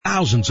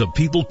Thousands of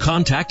people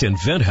contact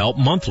InventHelp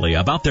monthly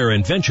about their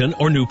invention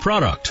or new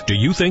product. Do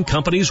you think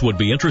companies would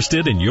be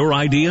interested in your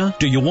idea?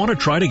 Do you want to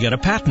try to get a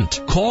patent?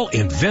 Call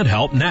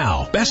InventHelp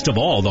now. Best of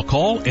all, the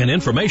call and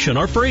information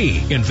are free.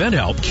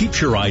 InventHelp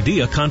keeps your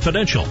idea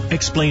confidential,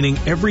 explaining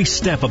every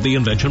step of the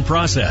invention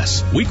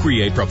process. We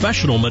create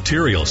professional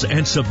materials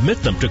and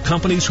submit them to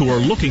companies who are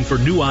looking for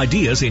new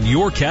ideas in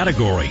your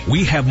category.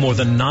 We have more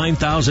than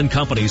 9,000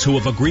 companies who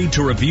have agreed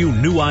to review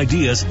new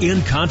ideas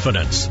in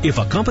confidence. If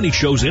a company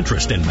shows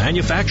interest in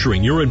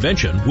manufacturing your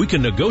invention, we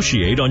can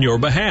negotiate on your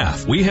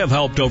behalf. We have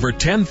helped over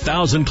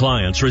 10,000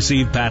 clients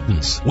receive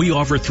patents. We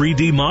offer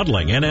 3D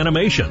modeling and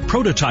animation,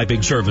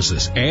 prototyping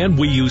services, and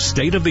we use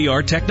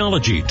state-of-the-art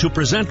technology to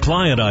present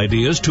client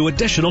ideas to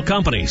additional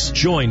companies.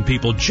 Join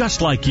people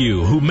just like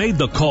you who made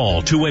the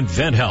call to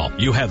InventHelp.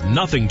 You have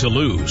nothing to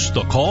lose.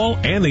 The call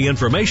and the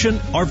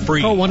information are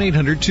free. Call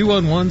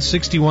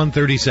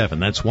 1-800-211-6137.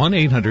 That's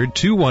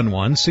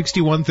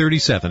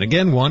 1-800-211-6137.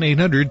 Again,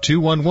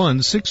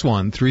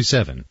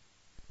 1-800-211-6137.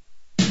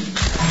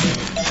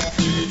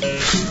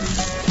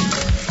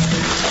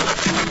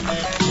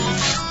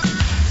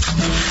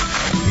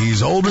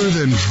 He's older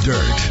than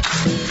dirt.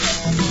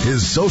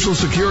 His social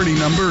security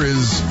number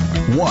is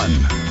 1.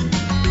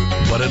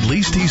 But at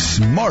least he's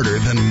smarter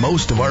than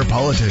most of our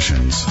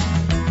politicians.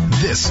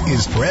 This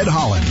is Fred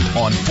Holland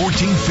on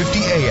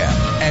 1450 AM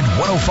and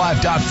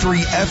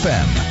 105.3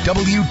 FM,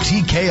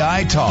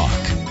 WTKI Talk.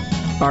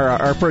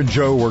 Our friend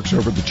Joe works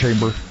over at the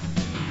chamber.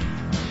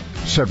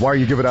 Said, why are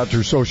you giving out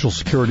your social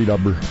security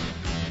number?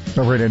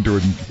 I ran into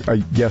it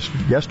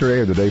yesterday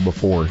or the day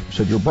before. He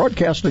said, you're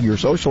broadcasting your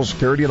social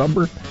security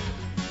number?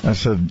 I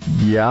said,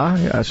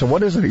 yeah. I said,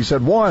 what is it? He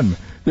said, 1.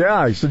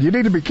 Yeah. He said, you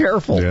need to be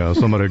careful. Yeah,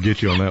 somebody will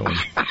get you on that one.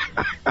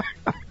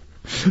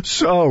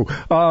 So,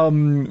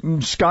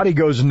 Scotty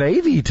goes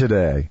Navy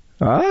today.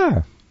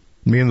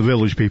 Me and the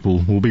village people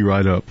will be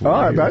right up.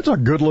 That's a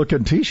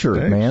good-looking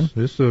T-shirt, man.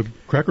 It's a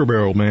Cracker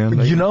Barrel,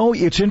 man. You know,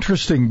 it's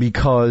interesting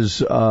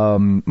because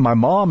my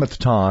mom at the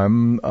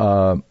time,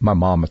 You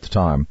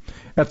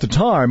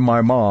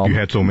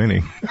had so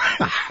many.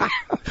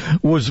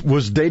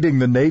 was dating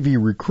the Navy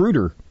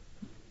recruiter.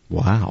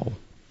 Wow.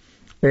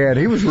 And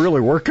he was really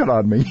working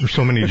on me. There's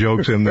so many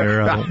jokes in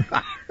there.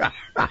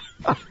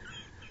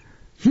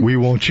 We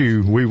want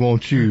you. We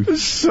want you.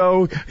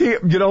 So,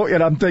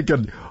 and I'm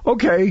thinking,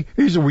 okay,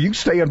 he said, well, you can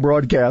stay in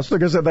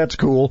broadcasting. I said, that's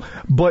cool.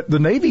 But the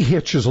Navy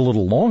hitch is a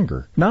little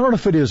longer. Now, I don't know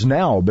if it is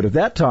now, but at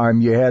that time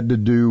you had to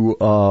do,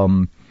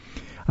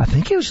 I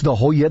think it was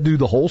you had to do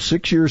the whole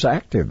 6 years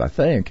active, I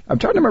think. I'm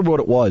trying to remember what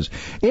it was.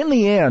 In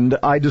the end,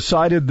 I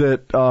decided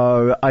that,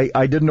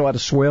 I didn't know how to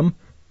swim.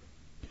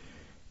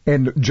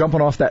 And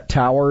jumping off that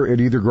tower at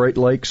either Great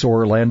Lakes or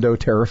Orlando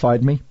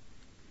terrified me.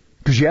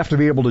 Because you have to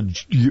be able to,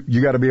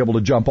 you got to be able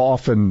to jump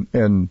off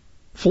and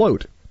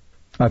float,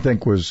 I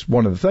think was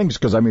one of the things.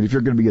 Because, I mean, if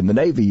you're going to be in the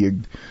Navy,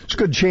 it's a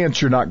good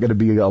chance you're not going to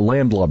be a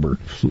landlubber.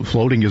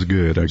 Floating is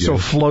good, I guess. So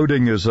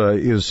floating is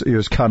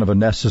kind of a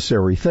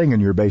necessary thing in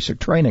your basic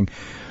training.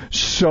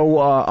 So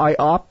I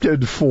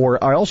opted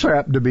for, I also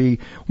happened to be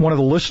one of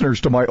the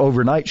listeners to my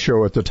overnight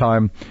show at the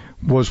time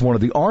was one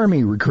of the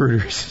Army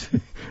recruiters.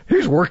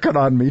 He's working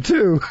on me,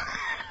 too.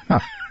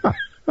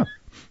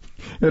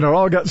 And it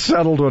all got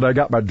settled when I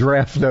got my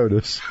draft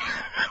notice.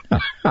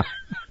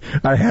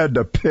 I had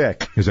to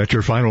pick. Is that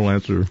your final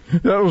answer?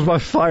 That was my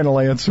final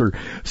answer.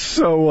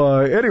 So,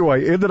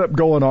 anyway, ended up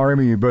going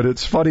Army, but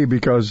it's funny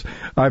because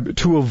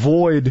to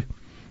avoid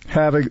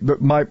having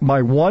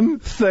my one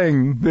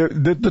thing,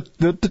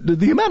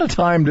 the amount of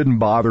time didn't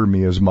bother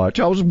me as much.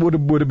 I would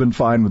have been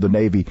fine with the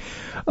Navy.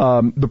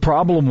 The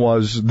problem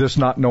was this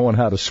not knowing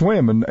how to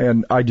swim,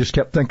 and I just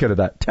kept thinking of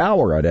that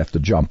tower I'd have to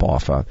jump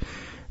off of.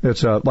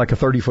 It's like a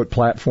 30-foot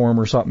platform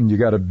or something. You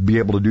got to be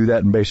able to do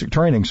that in basic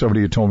training.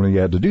 Somebody had told me you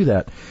had to do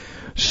that.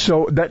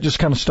 So that just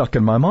kind of stuck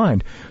in my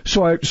mind.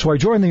 So I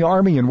joined the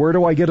Army, and where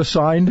do I get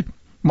assigned?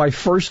 My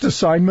first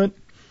assignment?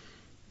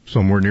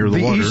 Somewhere near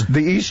the water.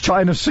 The East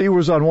China Sea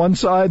was on one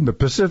side, and the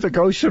Pacific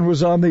Ocean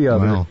was on the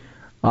other. Wow.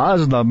 I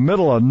was in the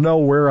middle of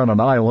nowhere on an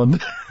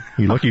island.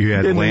 You're lucky you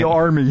had in land. The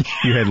Army.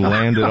 You had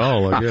land at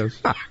all, I guess.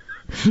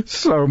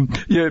 So,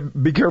 yeah,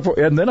 be careful.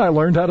 And then I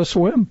learned how to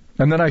swim.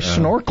 And then I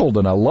snorkeled,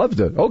 and I loved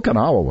it.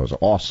 Okinawa was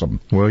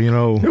awesome. Well,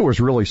 it was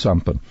really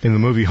something. In the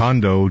movie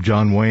Hondo,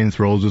 John Wayne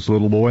throws this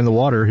little boy in the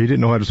water. He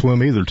didn't know how to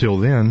swim either till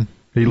then.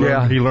 He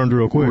learned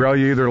real quick. Well,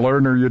 you either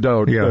learn or you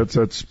don't. Yeah.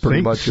 That's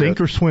pretty much sink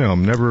it. or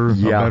swim. Never a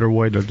better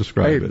way to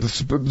describe it.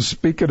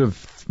 Speaking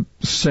of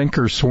sink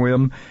or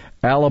swim,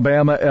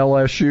 Alabama,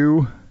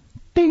 LSU,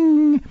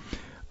 ding.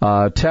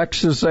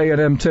 Texas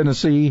A&M,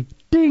 Tennessee,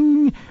 ding.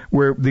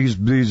 Where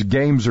these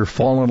games are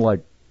falling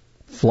like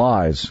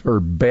flies or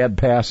bad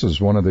passes,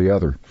 one or the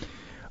other.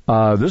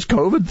 This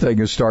COVID thing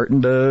is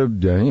starting to,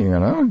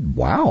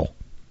 wow.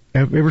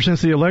 Ever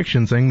since the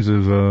election, things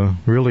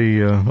have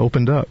really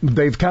opened up.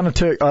 They've kind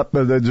of up.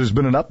 There's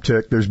been an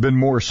uptick. There's been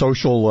more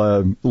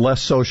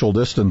less social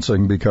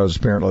distancing because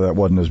apparently that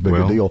wasn't as big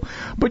a deal.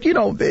 But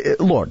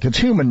look, it's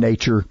human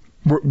nature.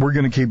 We're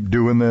going to keep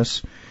doing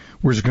this.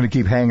 we're just going to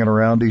keep hanging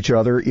around each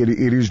other. It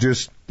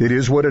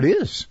is what it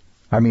is.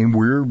 I mean,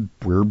 we're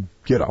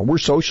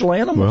social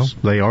animals.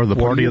 Well, they are the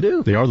party.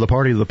 They are the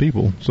party of the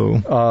people. So,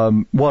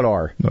 what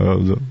are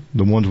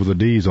the ones with the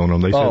D's on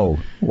them? They said.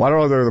 Well, I don't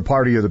know. They're the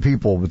party of the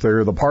people, but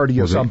they're the party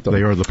of something.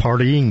 They are the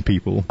partying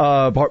people.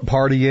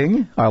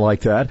 Partying. I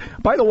like that.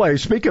 By the way,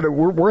 speaking of,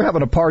 we're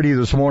having a party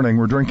this morning.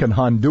 We're drinking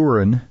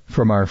Honduran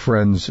from our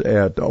friends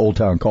at Old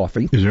Town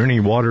Coffee. Is there any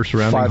water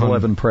surrounding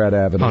 511 Pratt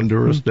Avenue?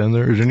 Honduras down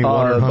there? Is there any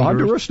water in Honduras?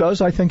 Honduras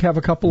does, I think, have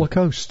a couple of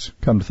coasts.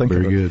 Come to think of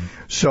it. Very good.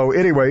 So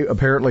anyway,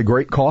 apparently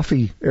great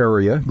coffee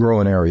area,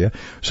 growing area.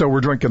 So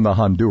we're drinking the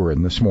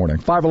Honduran this morning.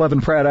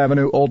 511 Pratt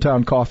Avenue, Old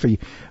Town Coffee.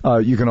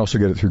 You can also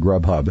get it through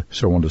Grubhub.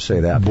 So I wanted to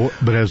say that.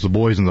 But as the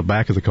boys in the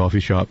back of the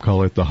coffee shop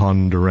call it, the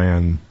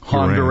Honduran.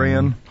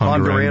 Honduran.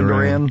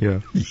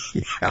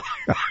 Yeah.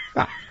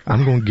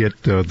 I'm going to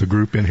get the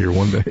group in here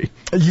one day.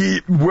 Yeah,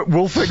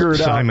 we'll figure it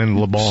Simon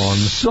out. LeBon.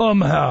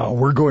 Somehow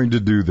we're going to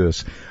do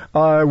this.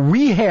 We'll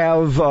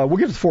get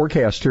to the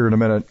forecast here in a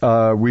minute.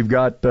 We've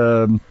got,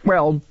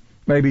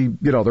 maybe,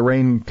 the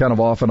rain kind of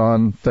off and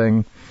on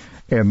thing.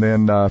 And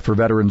then for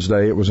Veterans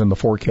Day, it was in the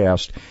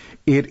forecast.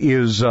 It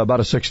is about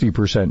a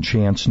 60%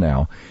 chance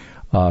now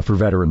for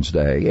Veterans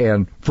Day.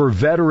 And for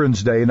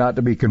Veterans Day, not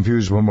to be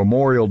confused with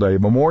Memorial Day,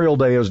 Memorial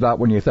Day is not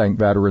when you thank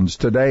veterans.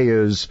 Today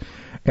is,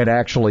 and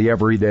actually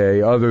every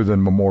day other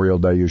than Memorial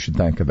Day, you should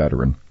thank a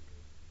veteran.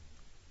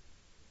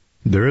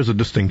 There is a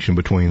distinction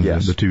between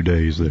the 2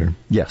 days there.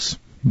 Yes,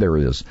 there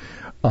is.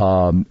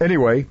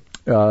 Anyway,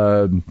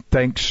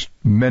 thanks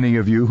many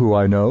of you who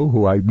I know,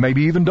 who I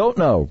maybe even don't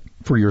know,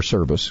 for your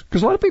service.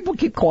 Because a lot of people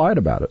keep quiet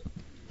about it.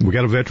 We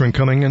got a veteran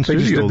coming in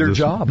studio just did their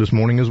job this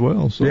morning as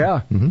well. So.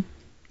 Yeah.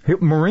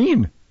 Mm-hmm.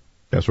 Marine.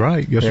 That's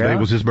right. Yesterday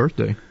was his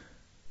birthday.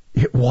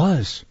 It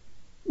was.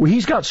 Well,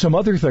 he's got some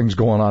other things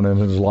going on in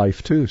his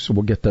life, too, so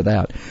we'll get to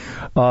that.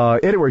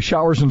 Anyway,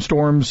 showers and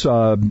storms.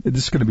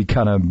 This is going to be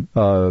kind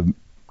of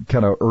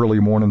early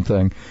morning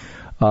thing.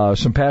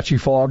 Some patchy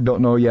fog.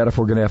 Don't know yet if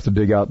we're going to have to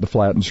dig out the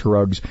flattened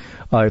scrugs.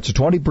 It's a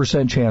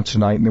 20% chance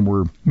tonight, and then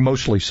we're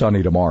mostly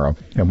sunny tomorrow,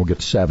 and we'll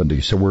get to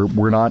 70. So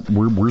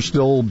we're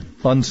still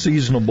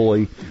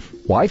unseasonably.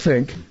 Well, I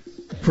think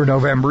for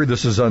November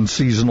this is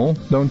unseasonal,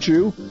 don't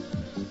you?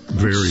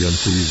 Very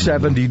unseasonal.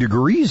 70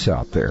 degrees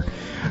out there.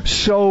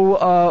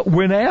 So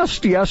when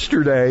asked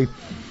yesterday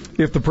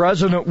if the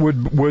president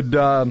would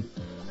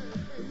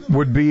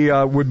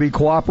be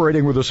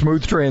cooperating with a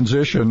smooth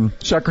transition,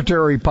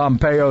 Secretary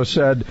Pompeo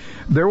said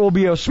there will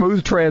be a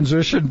smooth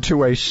transition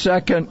to a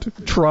second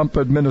Trump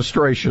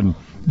administration.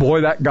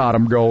 Boy, that got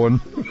him going.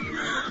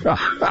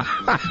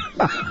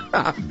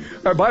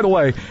 By the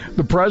way,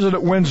 the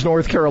president wins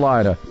North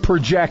Carolina.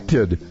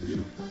 Projected.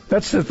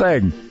 That's the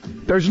thing.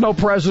 There's no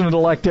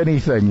president-elect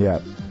anything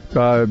yet.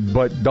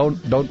 But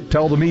don't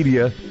tell the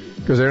media,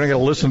 because they're not going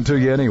to listen to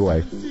you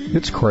anyway.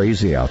 It's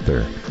crazy out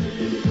there.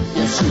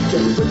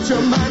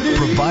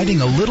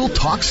 Providing a little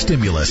talk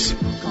stimulus.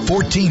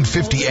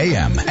 1450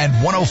 AM and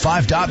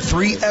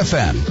 105.3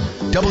 FM.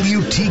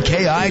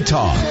 WTKI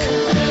Talk.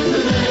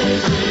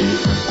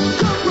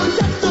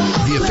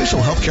 The official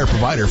healthcare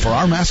provider for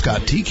our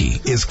mascot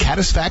Tiki is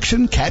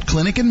Catisfaction Cat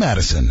Clinic in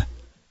Madison.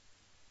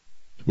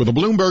 With the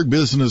Bloomberg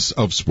Business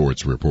of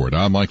Sports report,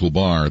 I'm Michael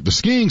Barr. The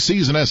skiing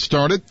season has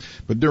started,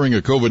 but during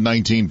a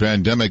COVID-19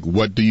 pandemic,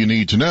 what do you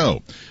need to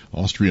know?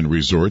 Austrian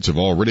resorts have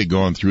already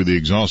gone through the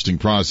exhausting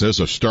process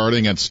of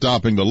starting and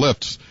stopping the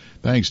lifts,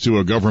 thanks to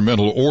a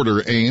governmental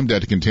order aimed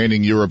at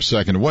containing Europe's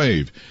second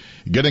wave.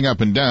 Getting up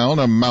and down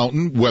a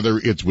mountain, whether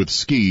it's with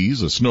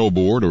skis, a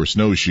snowboard, or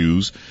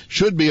snowshoes,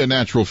 should be a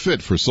natural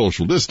fit for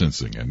social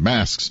distancing, and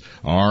masks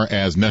are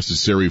as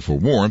necessary for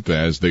warmth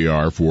as they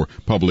are for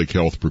public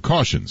health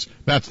precautions.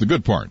 That's the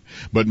good part.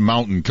 But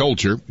mountain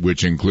culture,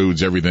 which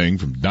includes everything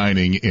from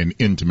dining in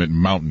intimate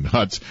mountain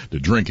huts to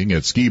drinking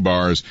at ski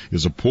bars,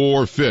 is a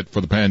poor fit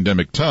for the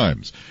pandemic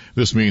times.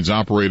 This means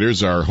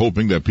operators are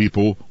hoping that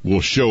people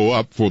will show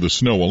up for the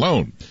snow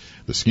alone.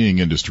 The skiing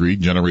industry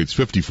generates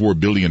 $54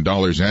 billion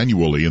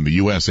annually in the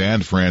U.S.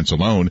 and France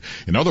alone.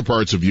 In other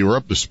parts of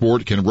Europe, the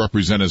sport can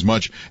represent as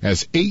much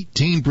as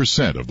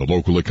 18% of the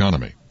local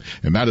economy.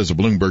 And that is a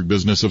Bloomberg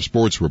Business of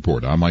Sports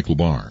report. I'm Michael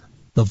Barr.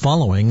 The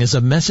following is a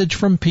message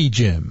from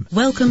PGIM.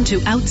 Welcome to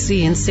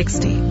Outsea in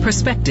 60,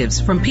 Perspectives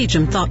from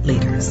PGIM Thought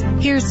Leaders.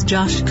 Here's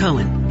Josh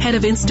Cohen, Head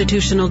of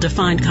Institutional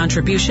Defined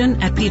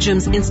Contribution at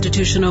PGIM's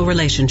Institutional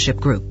Relationship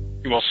Group.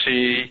 We'll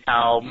see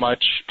how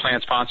much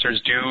plan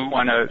sponsors do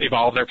want to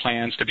evolve their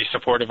plans to be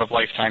supportive of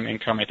lifetime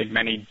income. I think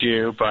many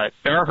do, but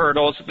there are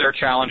hurdles, there are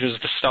challenges.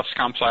 The stuff's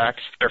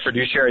complex. There are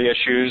fiduciary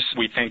issues.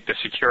 We think the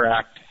Secure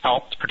Act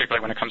helped,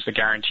 particularly when it comes to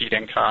guaranteed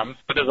income.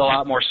 But there's a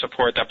lot more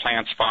support that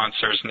plan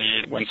sponsors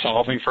need when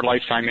solving for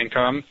lifetime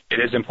income. It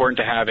is important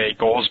to have a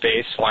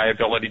goals-based,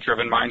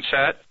 liability-driven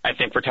mindset. I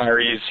think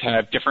retirees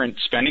have different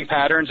spending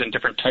patterns and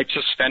different types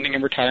of spending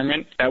in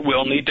retirement that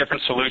will need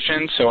different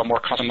solutions, so a more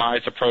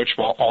customized approach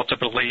will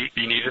ultimately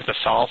be needed to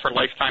solve for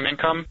lifetime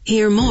income.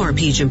 Hear more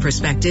PGIM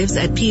perspectives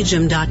at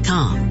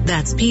PGIM.com.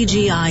 That's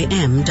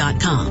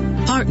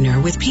PGIM.com.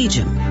 Partner with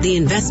PGIM, the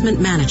investment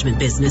management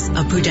business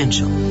of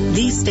Prudential.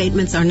 These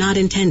statements are not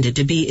intended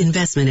to be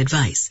investment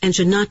advice and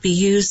should not be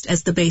used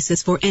as the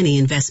basis for any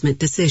investment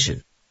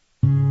decision.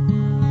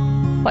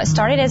 What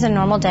started as a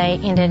normal day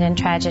ended in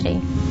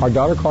tragedy. Our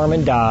daughter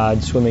Carmen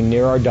died swimming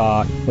near our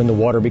dock when the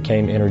water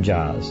became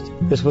energized.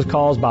 This was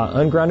caused by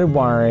ungrounded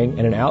wiring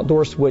and an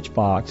outdoor switch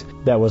box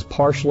that was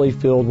partially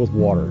filled with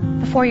water.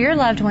 Before your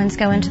loved ones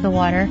go into the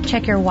water,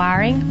 check your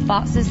wiring,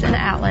 boxes, and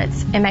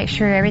outlets and make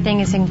sure everything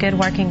is in good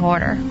working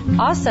order.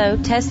 Also,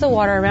 test the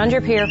water around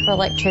your pier for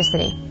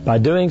electricity. By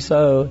doing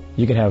so,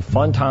 you can have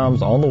fun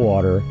times on the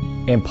water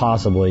and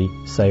possibly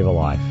save a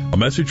life. A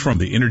message from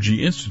the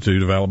Energy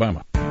Institute of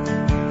Alabama.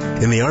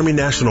 In the Army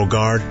National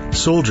Guard,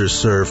 soldiers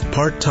serve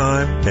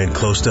part-time and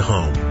close to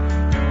home.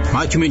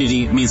 My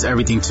community means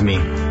everything to me.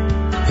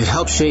 It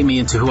helped shape me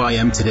into who I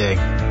am today,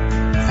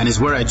 and is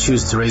where I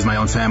choose to raise my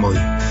own family.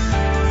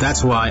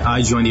 That's why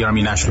I joined the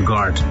Army National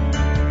Guard.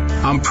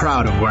 I'm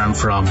proud of where I'm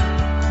from,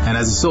 and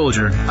as a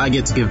soldier, I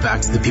get to give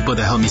back to the people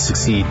that helped me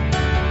succeed.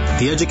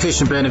 The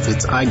education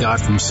benefits I got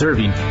from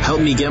serving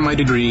helped me get my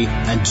degree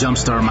and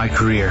jumpstart my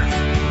career.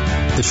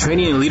 The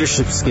training and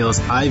leadership skills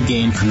I've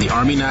gained from the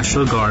Army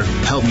National Guard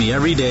help me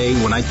every day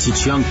when I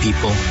teach young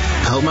people,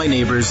 help my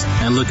neighbors,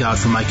 and look out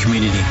for my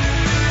community.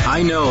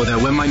 I know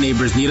that when my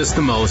neighbors need us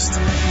the most,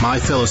 my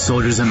fellow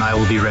soldiers and I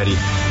will be ready.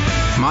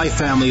 My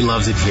family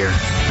loves it here,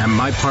 and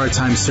my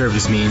part-time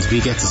service means we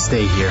get to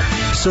stay here.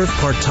 Serve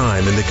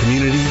part-time in the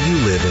community you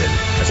live in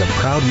as a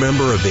proud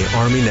member of the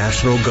Army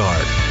National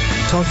Guard.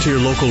 Talk to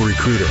your local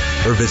recruiter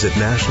or visit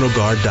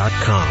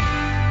nationalguard.com.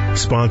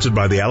 Sponsored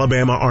by the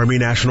Alabama Army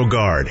National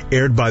Guard.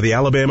 Aired by the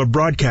Alabama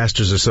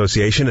Broadcasters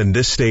Association and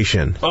this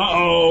station.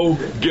 Uh-oh.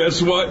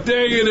 Guess what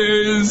day it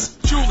is?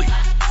 Julie.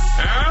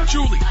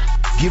 Julie.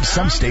 Give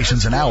some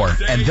stations an hour,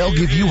 and they'll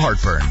give you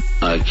heartburn.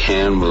 I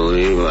can't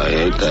believe I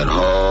ate that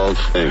whole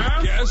thing.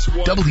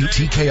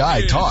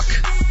 WTKI Talk.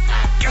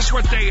 Guess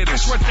what day it is?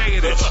 Guess what day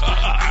it is?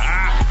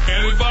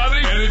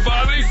 Anybody?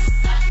 Anybody?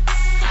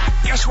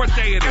 Guess what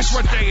day it is? Guess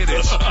what day it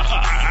is?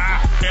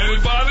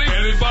 Anybody?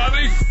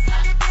 Anybody?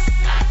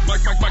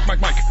 Mike.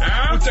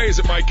 Huh? What day is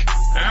it, Mike?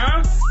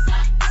 Huh?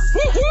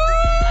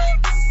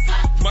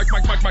 Woo-hoo! Mike.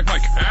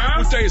 Huh?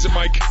 What day is it,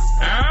 Mike?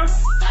 Huh?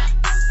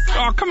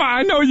 Oh, come on,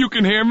 I know you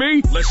can hear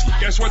me. Leslie,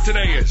 guess what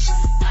today is?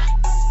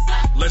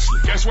 Leslie,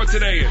 guess what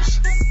today is?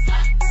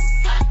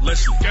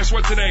 Leslie, guess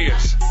what today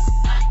is?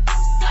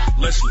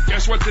 Leslie,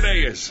 guess what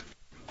today is?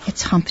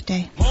 It's hump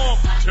day.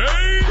 Hump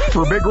day!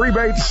 For big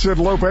rebates and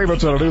low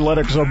payments on a new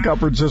Lennox home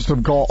comfort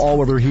system, call All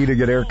Weather Heating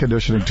and Air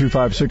Conditioning,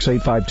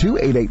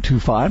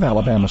 256-852-8825,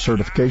 Alabama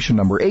certification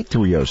number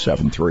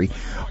 83073.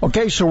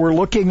 Okay, so we're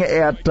looking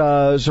at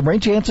some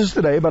rain chances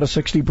today, about a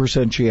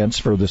 60% chance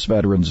for this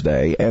Veterans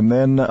Day, and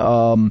then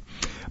about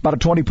a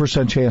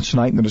 20% chance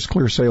tonight, and then it's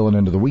clear sailing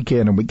into the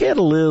weekend, and we get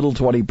a little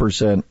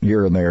 20%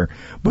 here and there.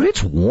 But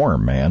it's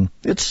warm, man.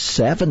 It's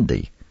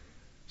 70.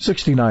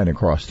 69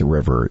 across the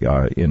river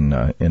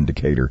in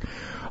Decatur.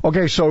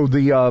 Okay, so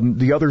the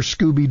other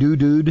Scooby-Doo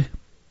dude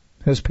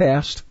has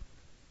passed.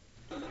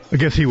 I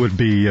guess he would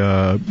be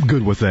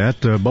good with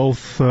that.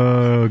 Both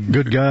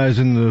good guys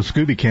in the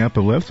Scooby camp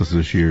have left us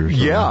this year. So.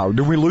 Yeah,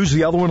 did we lose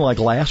the other one like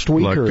last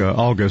week? Like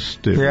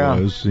August it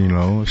was, you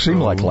know.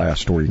 Seemed like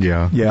last week.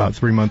 Yeah, about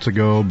 3 months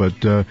ago. But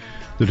the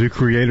two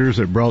creators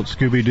that brought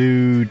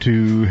Scooby-Doo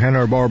to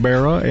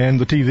Hanna-Barbera and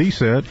the TV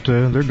set,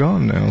 they're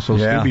gone now. So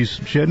Scooby's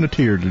shedding a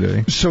tear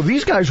today. So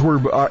these guys were,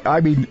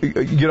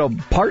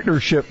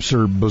 partnerships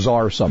are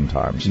bizarre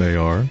sometimes. They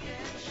are.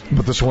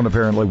 But this one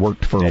apparently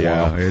worked for a while.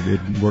 Yeah, it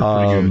worked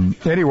pretty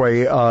good.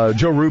 Anyway,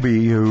 Joe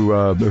Ruby,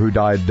 who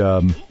died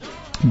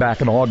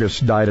back in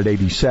August, died at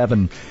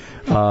 87.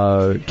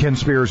 Ken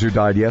Spears, who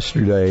died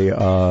yesterday,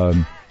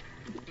 well,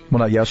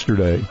 not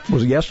yesterday.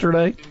 Was it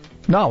yesterday?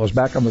 No, it was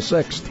back on the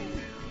 6th.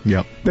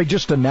 Yep. They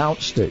just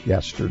announced it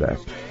yesterday.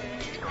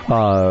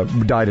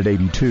 Died at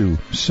 82.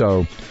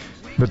 So,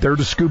 but they're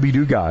the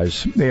Scooby-Doo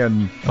guys.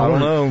 And I don't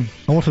know.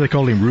 I wonder if they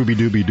called him Ruby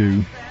Dooby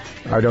Doo.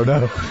 I don't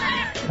know.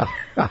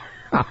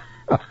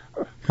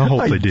 I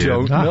hope they did.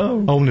 I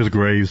don't know. On his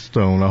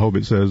gravestone, I hope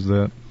it says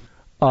that.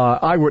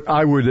 I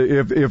would,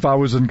 if I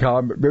was in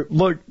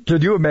look,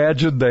 could you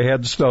imagine the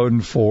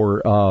headstone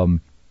for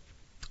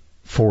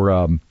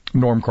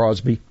Norm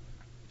Crosby?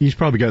 He's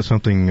probably got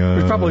something.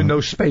 There's probably no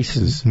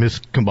spaces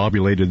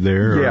miscombobulated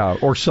there. Yeah,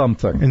 or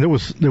something. And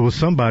there was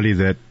somebody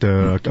that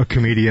a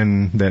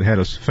comedian that had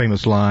a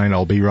famous line,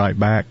 "I'll be right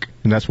back,"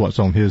 and that's what's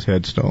on his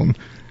headstone.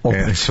 Oh,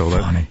 that's so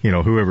funny.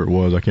 That, whoever it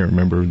was, I can't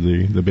remember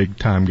the big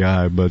time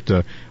guy,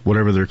 but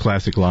whatever their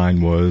classic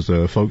line was,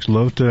 folks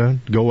love to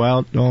go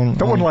out on.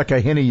 That wasn't like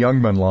a Henny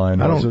Youngman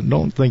line. I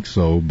don't think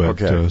so,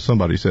 but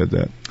somebody said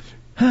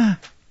that.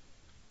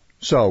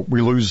 So we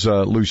lose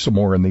some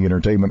more in the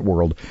entertainment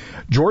world.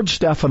 George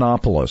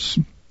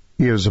Stephanopoulos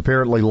is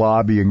apparently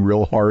lobbying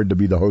real hard to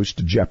be the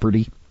host of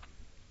Jeopardy.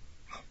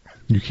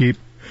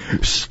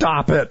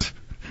 Stop it.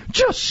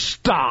 Just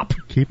stop.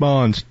 Keep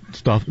on,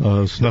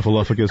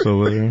 Snuffleupagus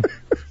over there.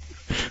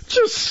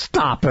 Just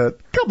stop it.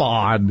 Come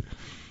on.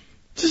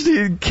 Just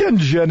Ken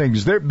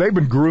Jennings. They've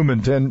been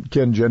grooming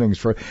Ken Jennings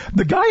for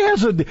the guy.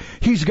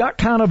 He's got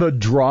kind of a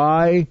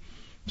dry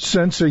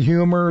sense of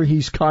humor.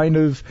 He's kind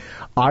of,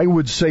 I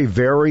would say,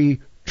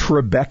 very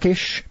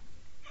Trebek-ish.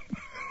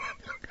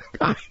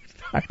 I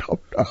don't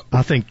know.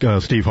 I think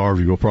Steve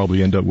Harvey will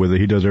probably end up with it.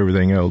 He does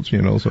everything else,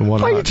 so why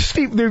not?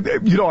 Steve,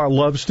 I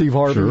love Steve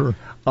Harvey. Sure.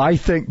 I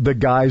think the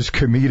guy's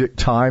comedic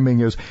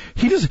timing is,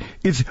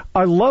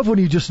 I love when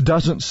he just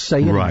doesn't say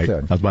anything. Right. I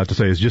was about to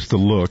say, it's just the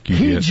look.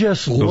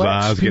 Just those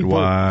eyes get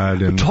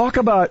wide. And talk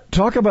about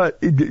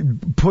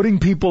putting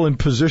people in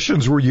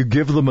positions where you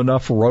give them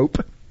enough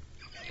rope.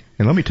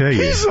 And let me tell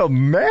you, he's a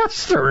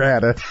master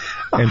at it.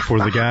 And for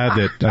the guy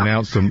that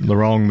announced the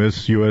wrong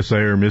Miss USA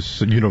or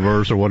Miss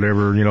Universe or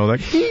whatever,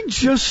 he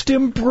just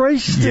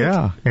embraced it.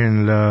 Yeah,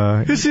 and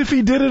as if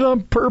he did it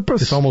on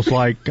purpose. It's almost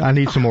like I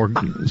need some more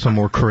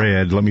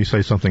cred. Let me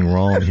say something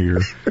wrong here.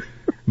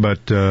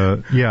 But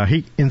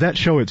he in that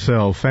show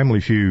itself,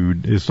 Family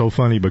Feud, is so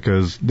funny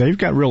because they've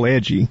got real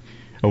edgy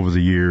over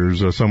the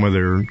years. Some of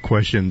their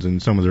questions and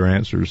some of their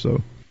answers.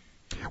 So.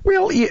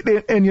 Well,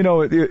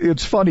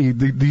 it's funny.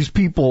 These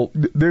people,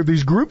 there are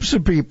these groups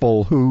of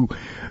people who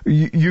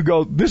you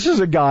go, this is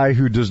a guy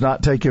who does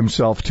not take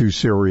himself too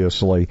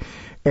seriously,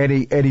 and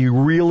he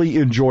really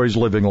enjoys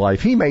living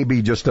life. He may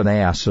be just an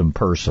ass in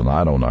person,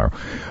 I don't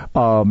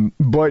know,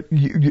 but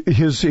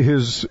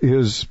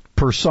his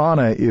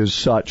persona is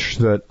such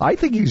that I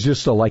think he's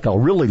just a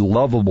really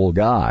lovable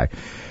guy,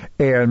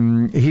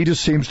 and he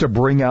just seems to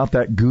bring out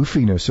that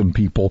goofiness in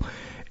people,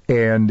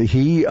 and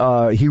he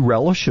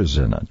relishes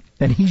in it.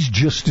 And he's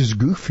just as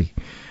goofy.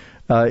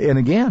 And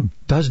again,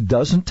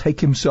 doesn't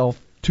take himself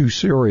too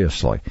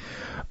seriously.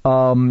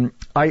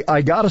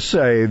 I gotta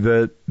say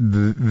that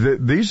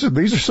these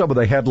are some of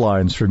the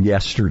headlines from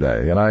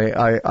yesterday, and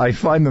I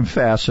find them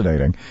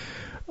fascinating.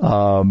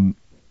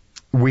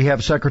 We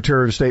have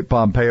Secretary of State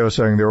Pompeo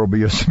saying there will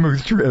be a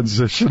smooth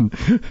transition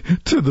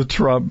to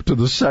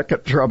the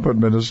second Trump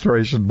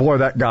administration. Boy,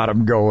 that got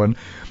him going.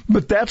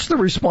 But that's the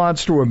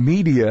response to a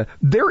media.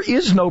 There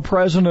is no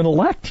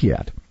president-elect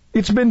yet.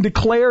 It's been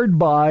declared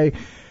by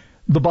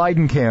the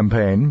Biden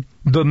campaign,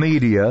 the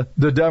media,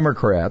 the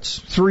Democrats,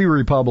 3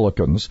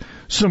 Republicans,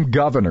 some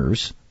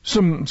governors,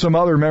 some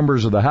other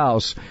members of the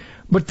House,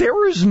 but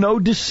there is no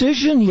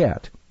decision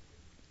yet.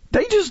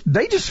 They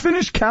just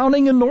finished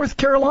counting in North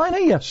Carolina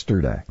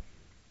yesterday.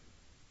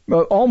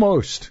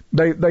 Almost.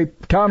 They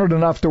counted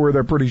enough to where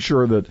they're pretty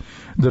sure that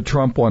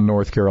Trump won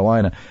North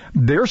Carolina.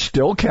 They're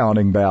still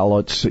counting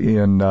ballots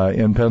in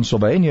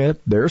Pennsylvania.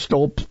 They're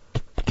still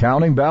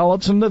counting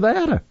ballots in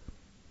Nevada.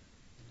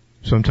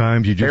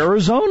 Sometimes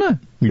Arizona.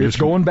 It's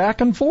going back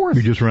and forth.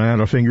 You just run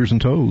out of fingers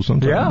and toes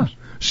sometimes. Yeah.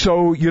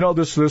 So,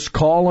 this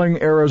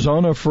calling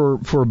Arizona for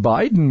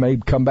Biden may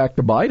come back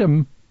to bite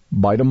him.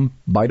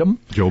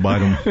 Joe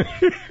Biden.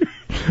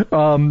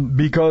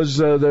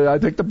 Because I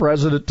think the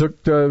president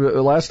took,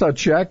 last I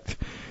checked,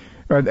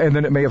 and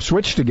then it may have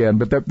switched again,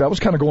 but that was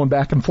kind of going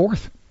back and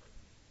forth.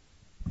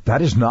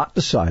 That is not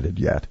decided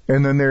yet.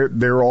 And then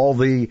they're all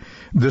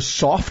this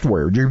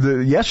software.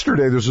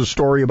 Yesterday there's a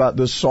story about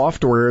this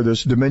software,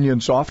 this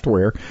Dominion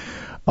software,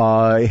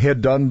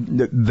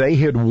 they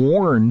had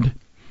warned.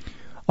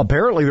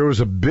 Apparently there was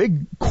a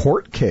big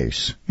court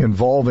case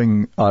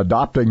involving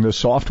adopting this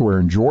software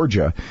in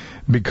Georgia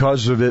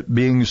because of it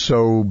being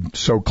so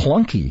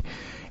clunky.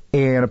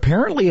 And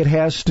apparently it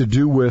has to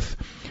do with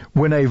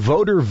when a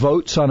voter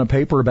votes on a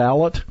paper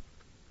ballot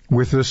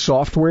with this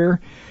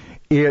software,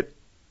 it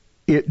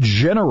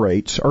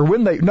generates, or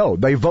when they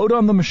vote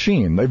on the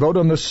machine, they vote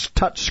on this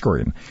touch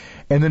screen,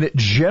 and then it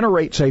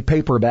generates a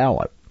paper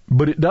ballot.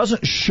 But it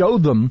doesn't show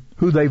them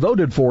who they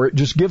voted for. It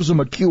just gives them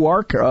a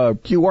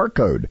QR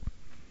code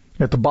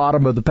at the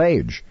bottom of the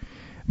page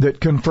that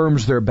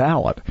confirms their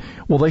ballot.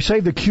 Well, they say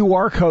the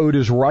QR code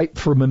is ripe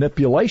for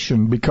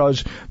manipulation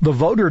because the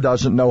voter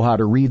doesn't know how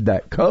to read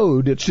that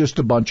code. It's just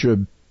a bunch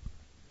of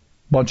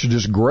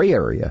just gray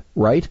area,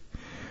 right?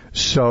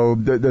 So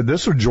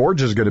this with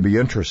Georgia is going to be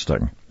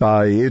interesting.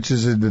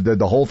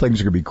 The whole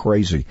thing's going to be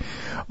crazy.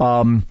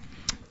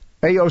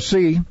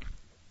 AOC,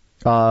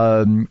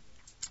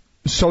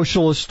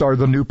 socialists are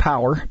the new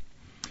power.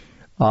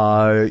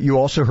 You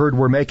also heard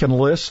we're making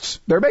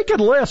lists. They're making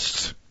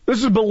lists.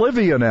 This is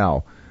Bolivia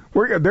now.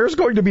 There's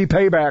going to be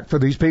payback for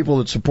these people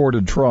that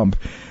supported Trump.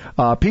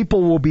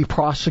 People will be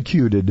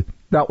prosecuted.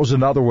 That was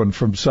another one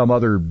from some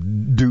other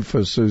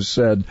doofus who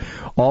said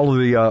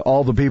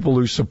all the people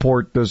who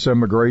support this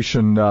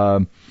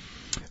immigration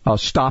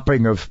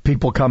stopping of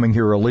people coming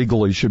here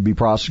illegally should be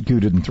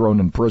prosecuted and thrown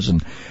in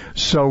prison.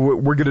 So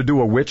we're going to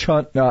do a witch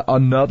hunt,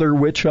 another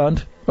witch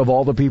hunt of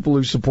all the people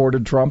who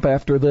supported Trump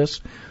after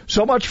this.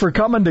 So much for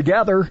coming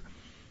together.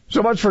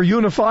 So much for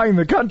unifying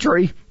the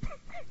country.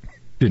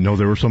 Didn't know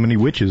there were so many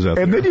witches out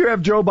there. And then you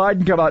have Joe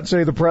Biden come out and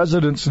say the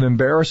president's an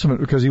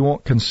embarrassment because he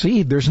won't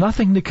concede. There's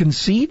nothing to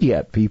concede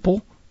yet,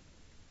 people.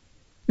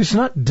 It's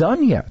not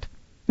done yet.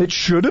 It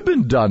should have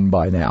been done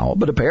by now,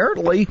 but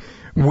apparently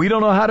we don't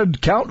know how to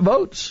count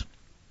votes.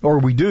 Or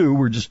we do.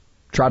 We're just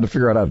trying to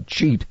figure out how to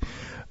cheat.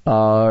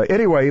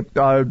 Anyway,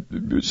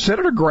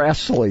 Senator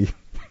Grassley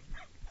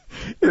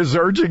is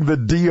urging the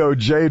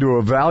DOJ to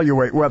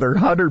evaluate whether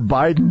Hunter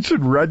Biden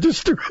should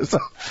register as a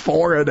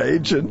foreign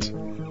agent.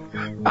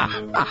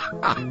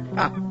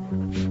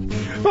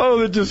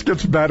 Oh, it just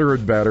gets better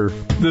and better.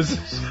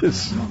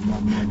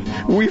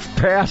 We've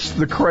passed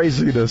the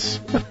craziness.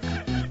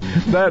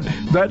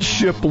 That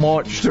ship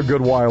launched a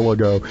good while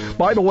ago.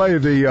 By the way,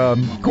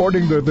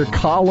 according to the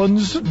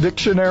Collins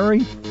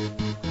dictionary,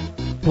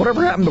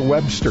 whatever happened to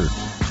Webster?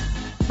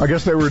 I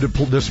guess they were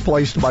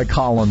displaced by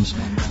Collins.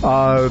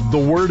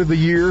 The word of the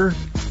year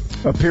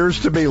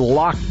appears to be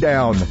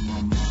lockdown.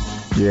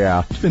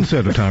 Yeah. It's been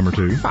said a time or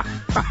two.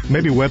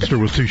 Maybe Webster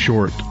was too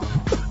short.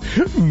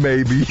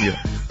 Maybe. Yeah.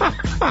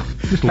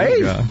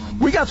 Hey,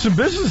 we got some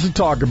business to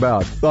talk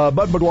about.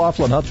 Bud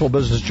McLaughlin, Huntsville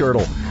Business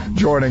Journal,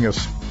 joining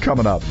us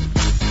coming up.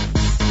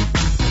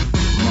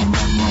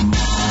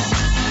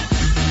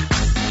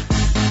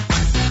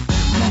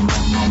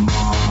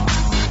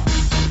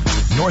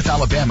 North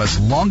Alabama's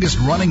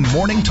longest-running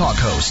morning talk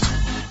host.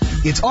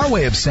 It's our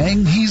way of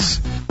saying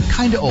he's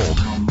kind of old.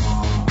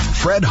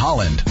 Fred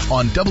Holland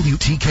on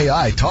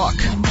WTKI Talk.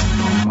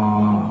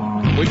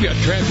 We've got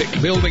traffic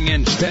building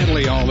in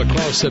steadily all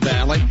across the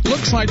valley.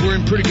 Looks like we're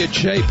in pretty good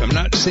shape. I'm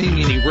not seeing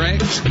any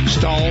wrecks,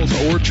 stalls,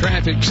 or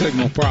traffic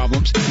signal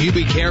problems. You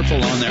be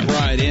careful on that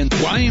ride in.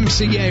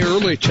 YMCA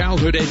Early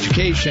Childhood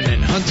Education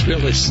in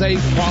Huntsville is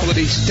safe,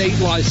 quality,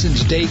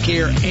 state-licensed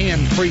daycare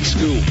and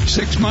preschool.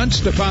 6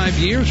 months to 5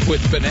 years with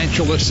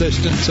financial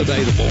assistance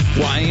available.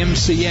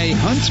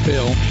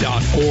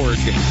 YMCAHuntsville.org.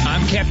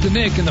 I'm Captain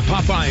Nick in the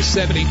Popeye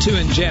 72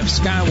 and Jeff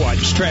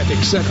Skywatch Traffic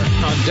Center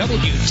on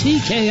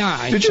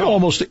WTKI. Did you know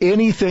almost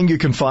anything you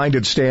can find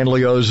at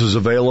Stanley's is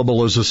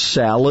available as a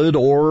salad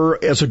or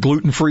as a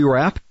gluten-free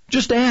wrap?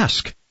 Just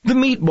ask. The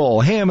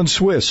meatball, ham and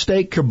Swiss,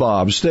 steak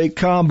kebab, steak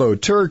combo,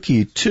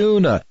 turkey,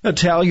 tuna,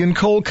 Italian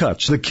cold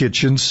cuts, the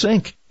kitchen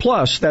sink.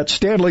 Plus, that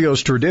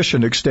Stanley's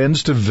tradition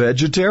extends to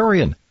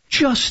vegetarian.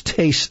 Just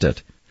taste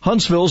it.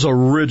 Huntsville's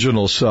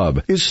original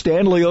sub is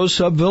Stanley's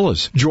Sub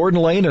Villas, Jordan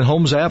Lane and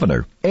Holmes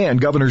Avenue,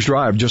 and Governor's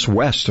Drive just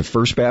west of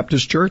First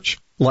Baptist Church.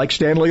 Like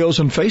Stanley's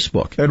on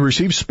Facebook and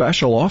receive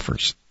special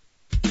offers.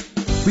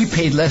 We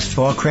paid less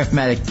for our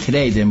Craftmatic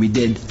today than we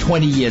did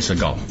 20 years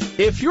ago.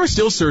 If you're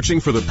still searching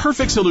for the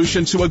perfect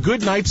solution to a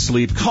good night's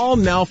sleep, call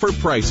now for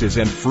prices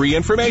and free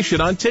information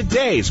on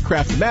today's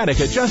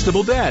Craftmatic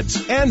adjustable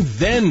beds. And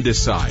then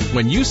decide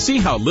when you see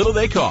how little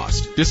they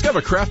cost. Discover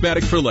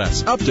Craftmatic for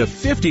less, up to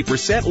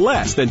 50%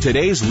 less than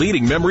today's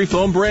leading memory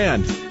foam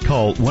brand.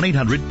 Call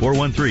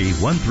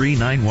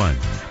 1-800-413-1391.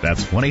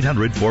 That's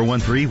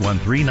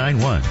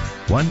 1-800-413-1391.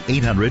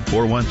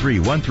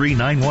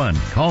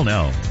 1-800-413-1391. Call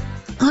now.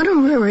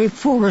 Honorary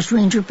Forest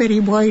Ranger Betty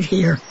White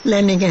here,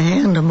 lending a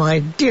hand to my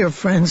dear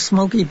friend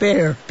Smokey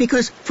Bear,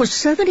 because for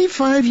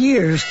 75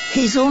 years,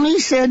 he's only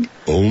said,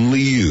 only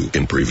you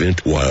can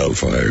prevent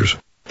wildfires.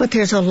 But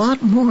there's a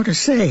lot more to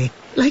say.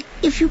 Like,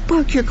 if you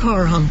park your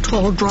car on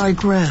tall, dry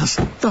grass,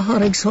 the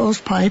hot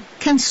exhaust pipe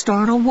can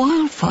start a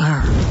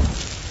wildfire.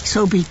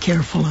 So be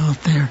careful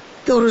out there.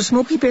 Go to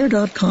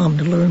SmokeyBear.com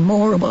to learn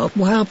more about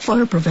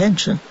wildfire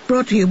prevention.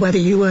 Brought to you by the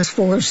U.S.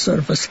 Forest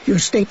Service, your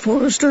state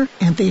forester,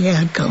 and the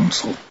Ad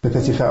Council.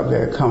 Because he felt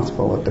very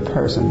comfortable with the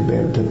person to be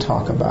able to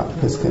talk about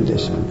his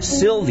condition.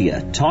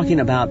 Sylvia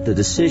talking about the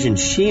decision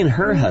she and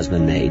her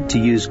husband made to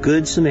use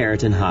Good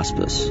Samaritan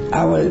Hospice.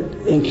 I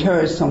would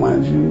encourage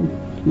someone, if you're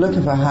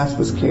looking for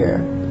hospice care,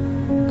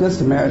 Good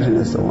Samaritan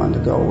is the one to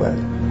go with.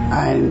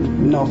 I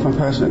know from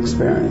personal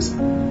experience,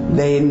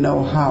 they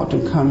know how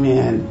to come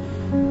in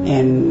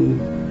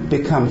and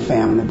become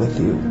family with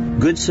you.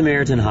 Good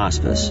Samaritan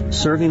Hospice,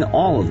 serving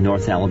all of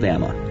North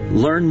Alabama.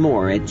 Learn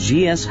more at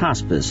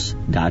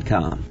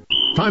gshospice.com.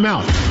 Time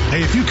out.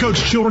 Hey, if you coach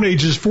children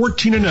ages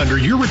 14 and under,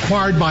 you're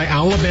required by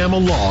Alabama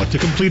law to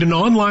complete an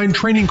online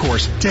training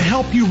course to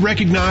help you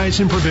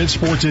recognize and prevent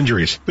sports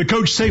injuries. The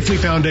Coach Safely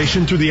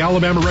Foundation through the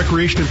Alabama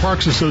Recreation and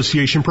Parks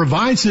Association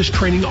provides this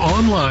training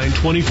online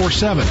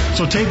 24/7.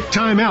 So take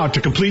time out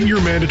to complete your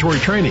mandatory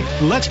training.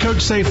 Let's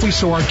coach safely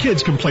so our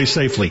kids can play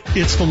safely.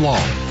 It's the law.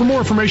 For more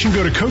information,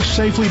 go to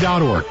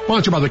CoachSafely.org.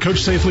 Sponsored by the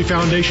Coach Safely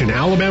Foundation,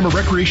 Alabama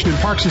Recreation and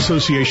Parks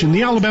Association,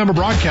 the Alabama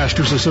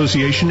Broadcasters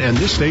Association, and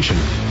this station.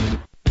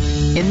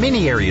 In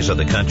many areas of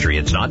the country,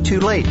 it's not too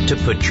late to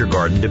put your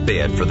garden to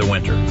bed for the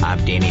winter.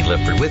 I'm Danny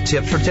Lifter with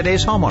tips for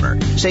today's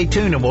homeowner. Stay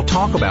tuned and we'll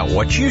talk about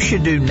what you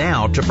should do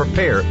now to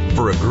prepare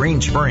for a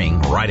green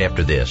spring right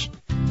after this.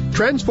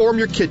 Transform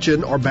your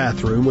kitchen or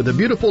bathroom with a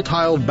beautiful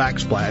tiled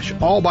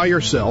backsplash all by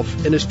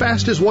yourself in as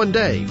fast as one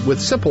day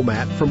with Simple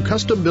Mat from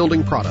Custom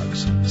Building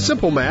Products.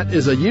 Simple Mat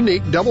is a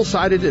unique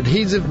double-sided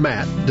adhesive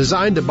mat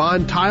designed to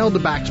bond tiled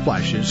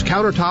backsplashes,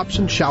 countertops,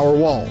 and shower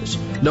walls.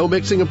 No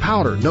mixing of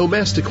powder, no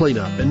mess to clean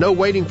up, and no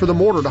waiting for the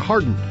mortar to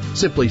harden.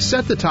 Simply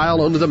set the tile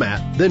onto the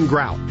mat, then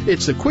grout.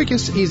 It's the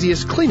quickest,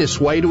 easiest,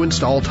 cleanest way to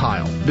install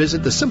tile.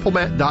 Visit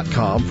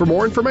thesimplemat.com for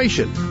more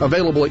information.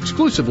 Available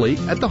exclusively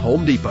at the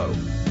Home Depot.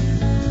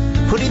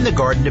 Putting the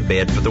garden to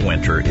bed for the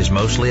winter is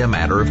mostly a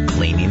matter of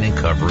cleaning and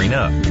covering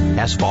up.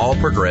 As fall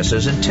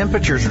progresses and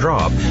temperatures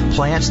drop,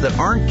 plants that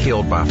aren't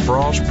killed by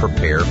frost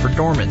prepare for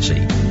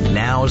dormancy.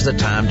 Now is the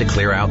time to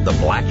clear out the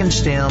blackened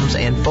stems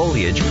and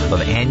foliage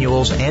of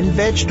annuals and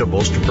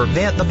vegetables to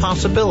prevent the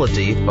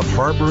possibility of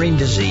harboring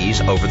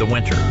disease over the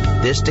winter.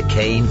 This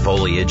decaying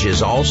foliage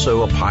is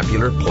also a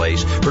popular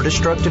place for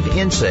destructive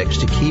insects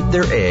to keep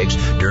their eggs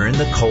during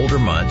the colder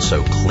months,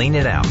 so clean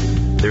it out.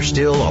 There's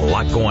still a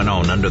lot going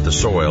on under the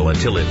soil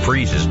until it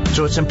freezes,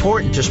 so it's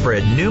important to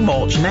spread new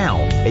mulch now.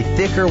 A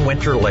thicker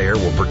winter layer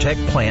will protect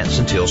plants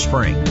until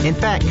spring. In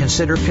fact,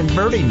 consider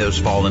converting those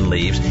fallen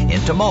leaves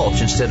into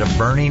mulch instead of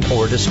burning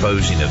or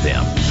disposing of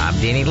them. I'm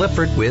Danny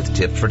Lipford with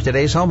tips for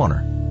today's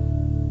homeowner.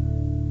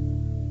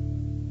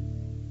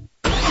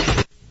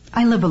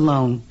 I live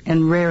alone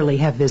and rarely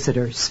have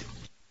visitors.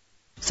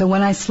 So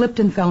when I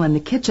slipped and fell in the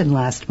kitchen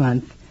last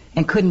month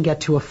and couldn't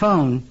get to a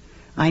phone,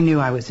 I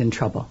knew I was in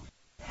trouble.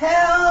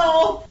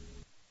 Help!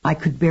 I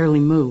could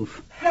barely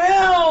move.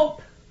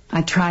 Help!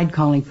 I tried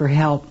calling for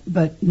help,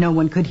 but no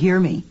one could hear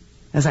me.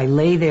 As I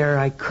lay there,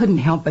 I couldn't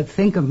help but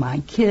think of my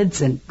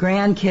kids and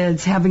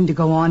grandkids having to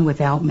go on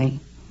without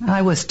me.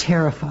 I was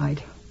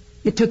terrified.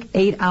 It took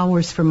 8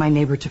 hours for my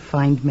neighbor to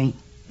find me.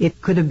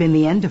 It could have been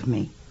the end of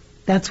me.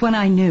 That's when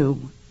I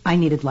knew I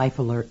needed Life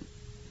Alert.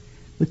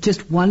 With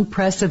just one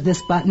press of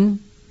this button,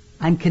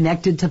 I'm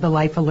connected to the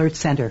Life Alert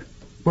Center,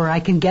 where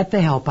I can get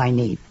the help I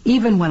need,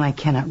 even when I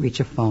cannot reach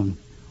a phone.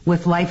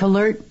 With Life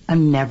Alert,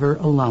 I'm never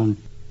alone.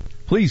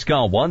 Please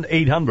call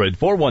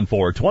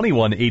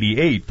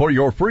 1-800-414-2188 for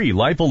your free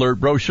Life Alert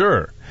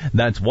brochure.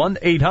 That's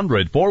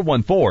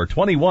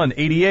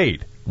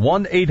 1-800-414-2188.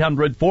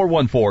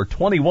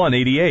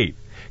 1-800-414-2188.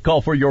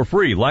 Call for your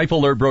free Life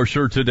Alert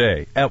brochure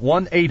today at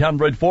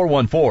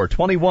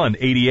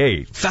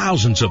 1-800-414-2188.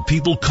 Thousands of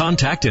people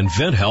contact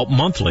InventHelp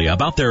monthly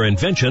about their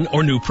invention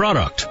or new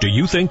product. Do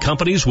you think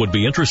companies would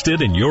be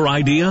interested in your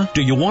idea?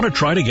 Do you want to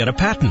try to get a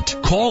patent?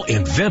 Call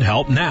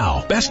InventHelp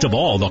now. Best of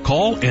all, the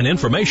call and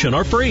information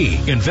are free.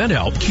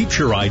 InventHelp keeps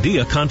your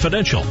idea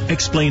confidential,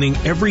 explaining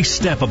every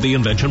step of the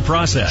invention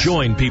process.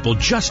 Join people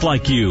just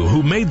like you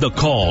who made the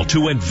call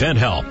to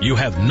InventHelp. You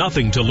have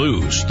nothing to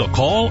lose. The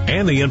call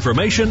and the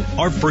information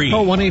are free.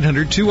 Call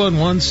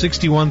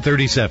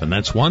 1-800-211-6137.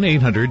 That's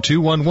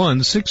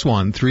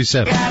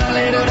 1-800-211-6137.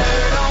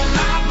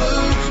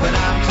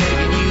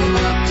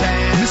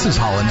 Mrs.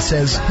 Holland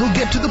says he'll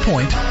get to the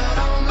point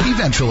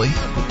eventually.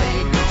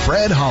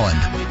 Fred Holland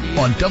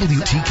on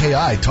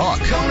WTKI Talk.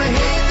 Gonna hit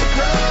the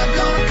club,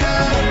 gonna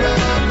cut it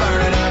up,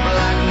 burn it up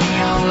like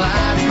neon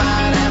lights.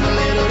 Might have a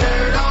little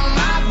dirt on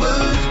my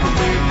boots, but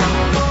we're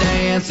gonna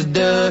dance the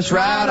dust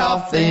right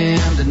off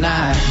them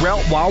tonight. Well,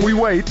 while we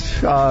wait,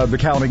 the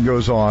counting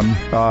goes on,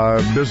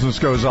 business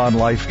goes on,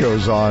 life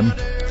goes on.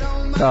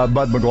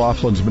 Bud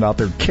McLaughlin's been out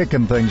there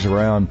kicking things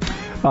around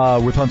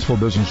with Huntsville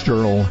Business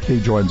Journal.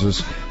 He joins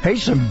us. Hey,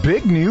 some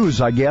big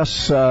news, I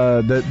guess.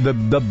 The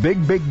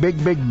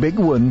big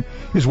one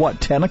is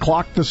what, 10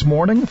 o'clock this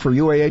morning for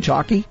UAH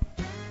hockey?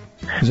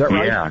 Is that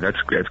right? Yeah, that's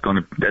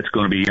going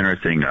to be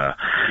interesting.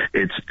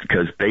 It's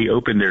because they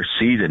open their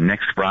season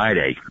next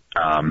Friday.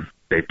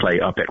 They play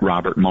up at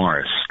Robert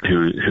Morris,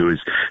 who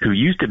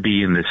used to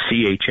be in the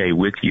CHA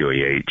with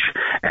UAH,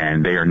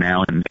 and they are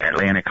now in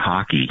Atlantic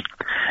Hockey.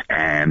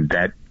 And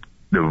that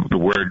the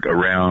word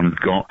around,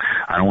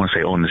 I don't want to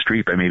say on the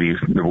street, but maybe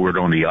the word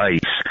on the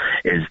ice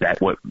is that's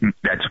what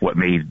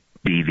made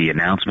the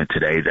announcement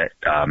today that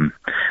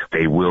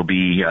they will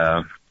be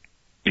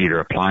either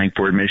applying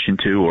for admission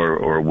to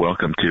or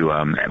welcome to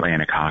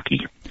Atlantic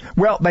Hockey.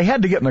 Well, they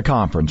had to get in a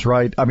conference,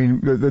 right? I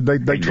mean,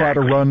 they tried to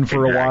run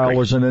for a while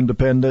as an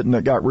independent, and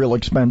it got real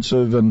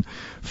expensive, and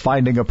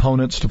finding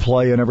opponents to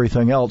play and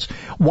everything else.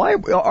 Why?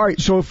 All right,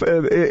 so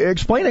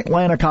explain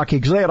Atlantic Hockey,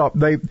 because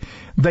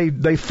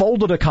they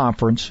folded a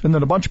conference, and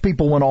then a bunch of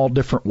people went all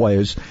different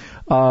ways.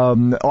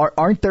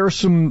 Aren't there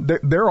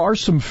there are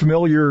some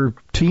familiar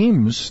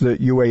teams that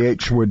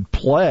UAH would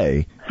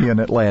play in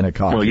Atlantic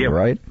Hockey, well, yeah.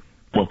 Right?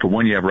 Well, for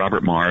one, you have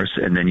Robert Morris,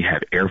 and then you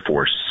have Air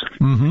Force,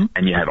 and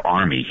you have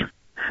Army,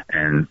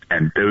 and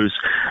those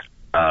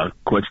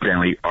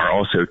coincidentally are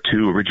also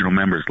two original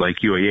members, like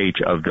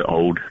UAH, of the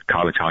old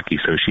College Hockey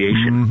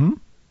Association.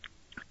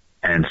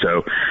 And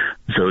so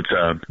it's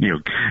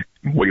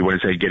what do you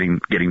want to say?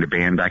 Getting the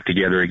band back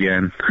together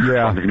again.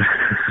 Yeah.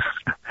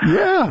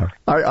 Yeah,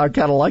 I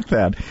kind of like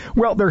that.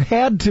 Well, there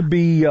had to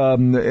be,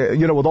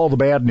 with all the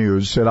bad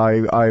news, and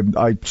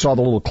I saw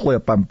the little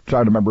clip. I'm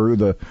trying to remember who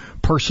the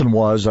person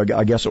was.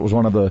 I guess it was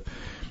one of the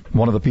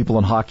people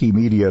in hockey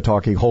media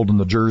holding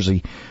the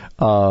jersey.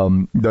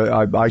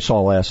 I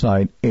saw last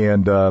night,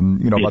 and John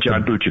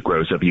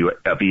Buchekros of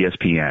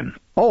ESPN.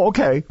 Oh,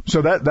 okay.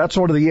 So that's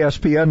one of the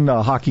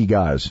ESPN hockey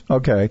guys.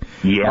 Okay.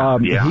 Yeah.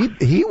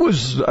 He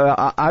was.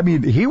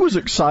 He was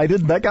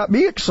excited. That got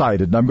me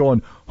excited. And I'm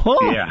going, huh?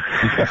 Yeah.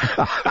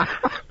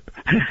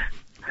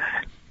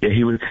 Yeah.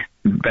 He was.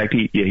 In fact,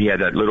 he had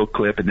that little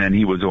clip, and then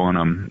he was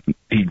on.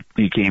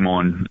 He came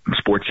on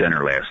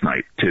SportsCenter last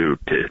night to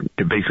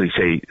basically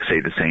say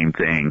the same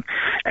thing.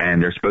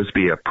 And there's supposed to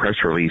be a press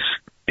release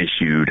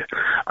issued,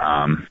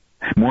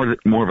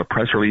 more of a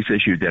press release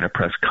issued than a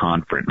press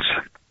conference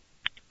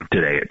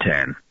today at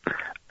 10.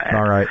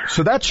 All right.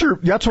 So that's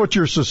what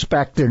you're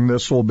suspecting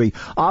this will be.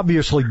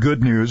 Obviously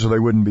good news, or they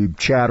wouldn't be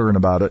chattering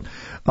about it.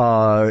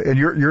 And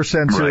your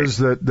sense is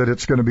that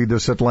it's going to be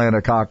this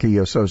Atlantic Hockey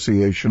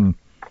Association.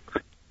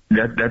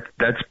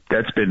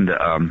 That's been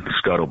the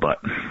scuttlebutt.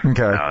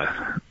 Okay.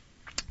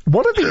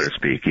 So to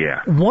speak,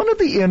 yeah. One of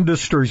the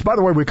industries, by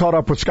the way, we caught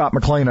up with Scott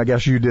McLean. I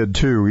guess you did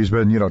too. He's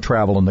been,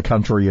 traveling the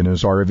country in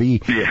his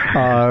RV.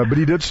 Yeah. But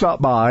he did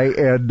stop by,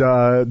 and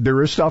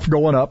there is stuff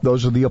going up.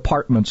 Those are the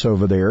apartments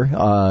over there.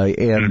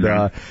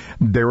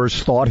 There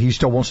is thought he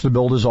still wants to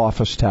build his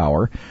office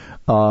tower.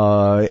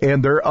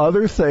 And there are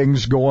other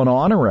things going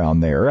on around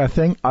there. I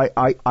think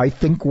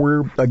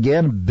we're,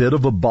 again, a bit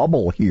of a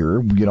bubble here,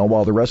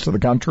 while the rest of the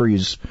country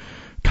is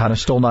kind of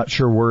still not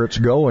sure where it's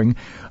going.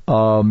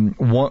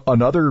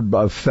 Another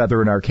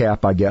feather in our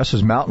cap, I guess,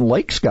 is Mountain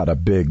Lake's got a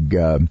big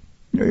pat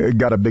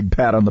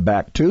on the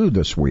back too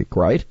this week,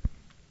 right?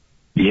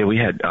 Yeah, we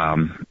had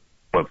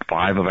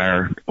 5 of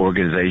our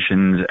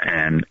organizations /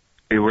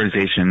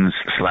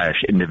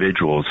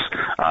 individuals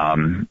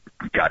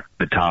got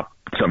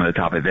some of the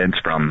top events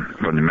from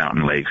the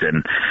Mountain Lakes,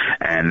 and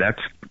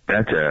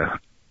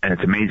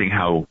it's amazing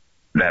how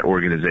that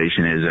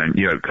organization is, and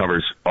it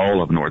covers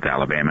all of North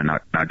Alabama,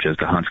 not just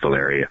the Huntsville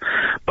area.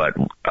 But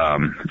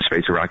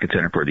Spacer Rocket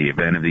Center for the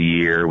event of the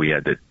year. We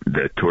had the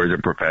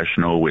tourism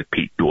professional with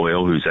Pete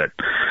Doyle, who's at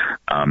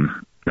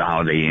the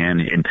Holiday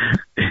Inn,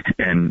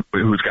 and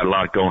who's got a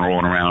lot going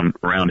on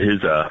around his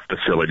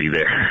facility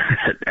there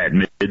at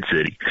Mid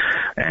City,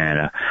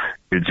 and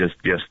it's just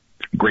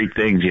great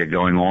things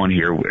going on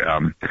here.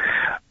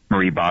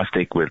 Marie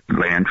Bostic with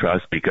Land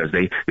Trust, because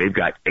they've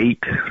got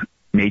 8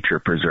 nature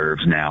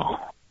preserves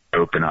now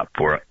open up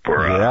for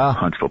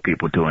Huntsville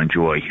people to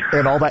enjoy,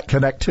 and all that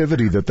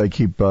connectivity that they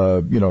keep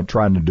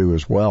trying to do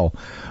as well.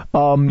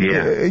 And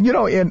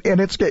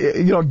it's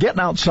getting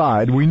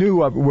outside. We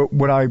knew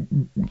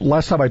when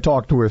last time I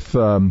talked with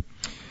oh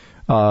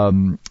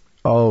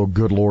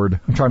good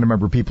Lord, I'm trying to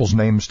remember people's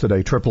names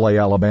today. AAA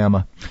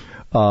Alabama.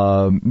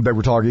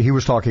 He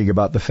was talking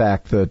about the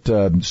fact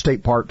that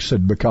state parks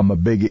had become a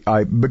big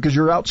because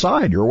you're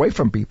outside, you're away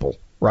from people.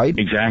 Right?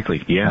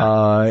 Exactly.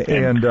 Yeah.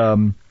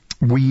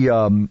 We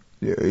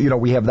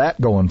have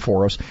that going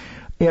for us.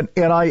 And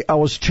I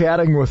was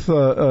chatting with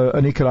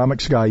an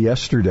economics guy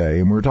yesterday,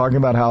 and we were talking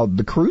about how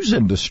the cruise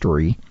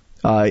industry,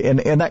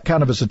 and that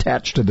kind of is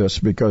attached to this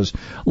because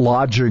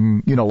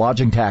lodging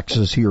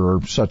taxes here are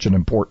such an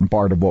important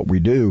part of what we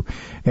do,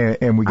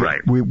 and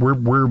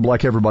we're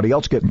like everybody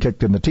else getting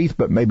kicked in the teeth,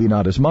 but maybe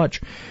not as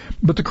much.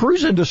 But the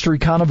cruise industry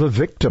kind of a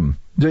victim,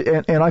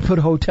 and I put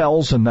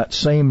hotels in that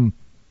same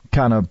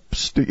kind of,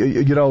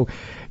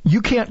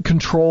 you can't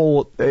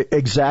control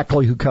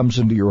exactly who comes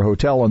into your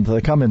hotel, and if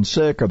they come in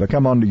sick or they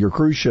come onto your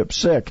cruise ship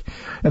sick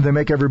and they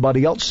make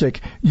everybody else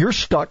sick, you're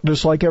stuck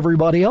just like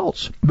everybody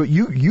else. But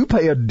you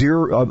pay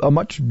a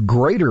much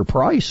greater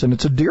price, and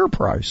it's a dear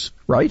price,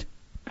 right?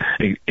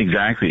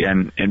 Exactly.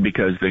 And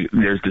because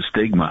there's the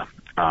stigma,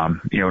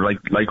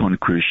 like on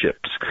cruise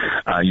ships,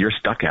 you're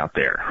stuck out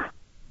there,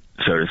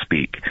 so to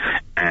speak.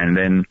 And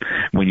then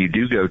when you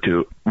do go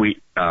to,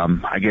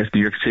 I guess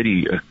New York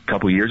City a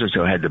couple of years or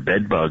so had the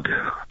bed bug.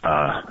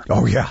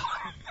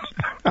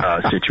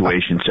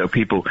 Situation. So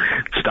people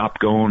stopped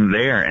going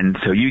there. And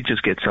so you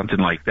just get something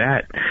like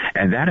that.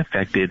 And that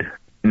affected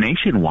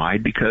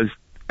nationwide because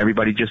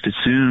everybody just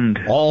assumed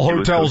all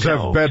hotels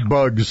have bed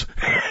bugs.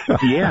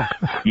 Yeah.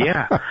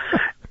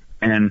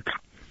 And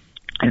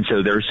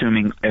so they're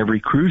assuming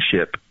every cruise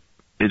ship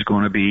is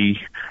going to be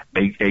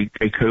a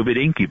COVID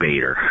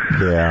incubator.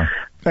 Yeah.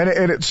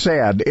 And it's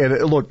sad.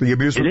 And look, the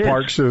amusement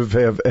parks have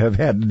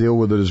had to deal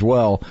with it as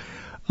well.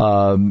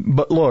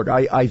 But look,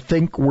 I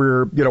think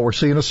we're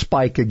seeing a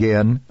spike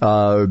again,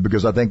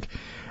 because I think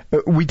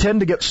we tend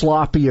to get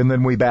sloppy and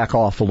then we back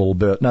off a little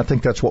bit. And I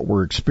think that's what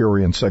we're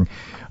experiencing.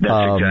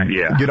 That's exactly,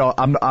 yeah.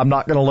 I'm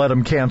not going to let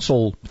them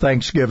cancel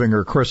Thanksgiving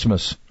or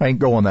Christmas. I ain't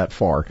going that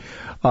far.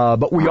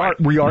 But we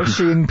are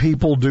seeing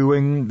people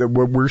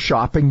we're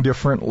shopping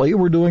differently.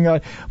 We're doing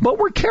but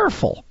we're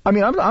careful. I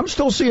mean, I'm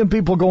still seeing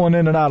people going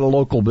in and out of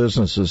local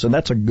businesses, and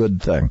that's a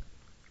good thing.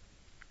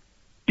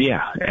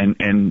 Yeah, and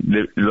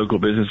the local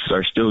businesses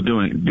are still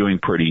doing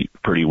pretty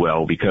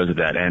well because of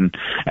that, and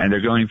they're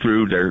going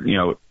through their,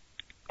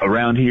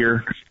 around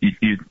here,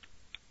 you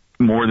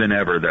more than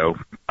ever though,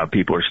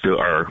 people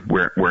are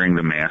wearing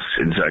the masks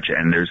and such,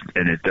 and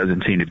it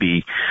doesn't seem to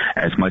be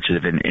as much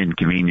of an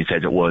inconvenience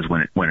as it was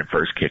when it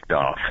first kicked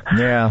off.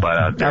 Yeah,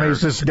 but I mean,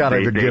 it's just got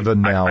to be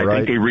given now, right? I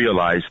think they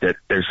realize that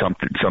there's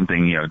something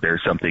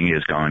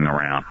is going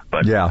around,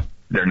 but yeah.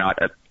 We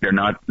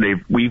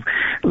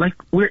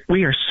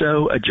are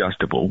so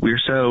adjustable. We're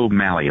so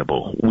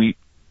malleable. We'll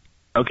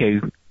do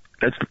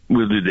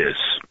this.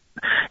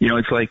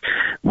 It's like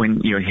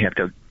when, you have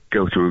to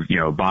go through,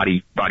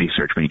 body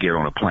search when you get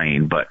on a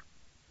plane, but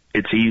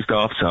it's eased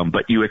off some,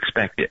 but you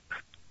expect it.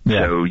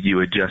 Yeah. So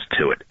you adjust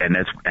to it. And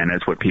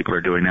that's what people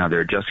are doing now.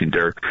 They're adjusting.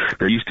 They're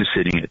used to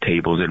sitting at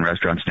tables in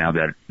restaurants now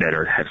that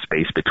have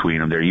space between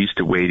them. They're used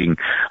to waiting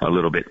a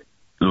little bit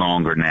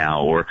longer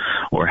now, or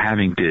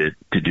having to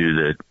do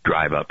the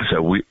drive up.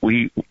 So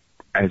we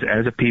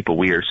as a people,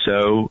 we are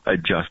so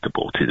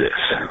adjustable to this.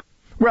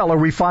 Well,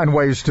 we find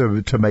ways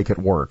to make it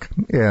work,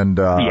 and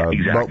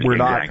exactly, but we're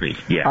not.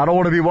 Exactly, yeah. I don't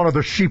want to be one of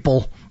the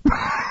sheeple.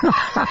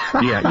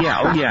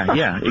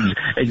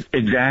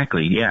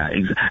 Exactly, yeah,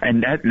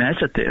 and that's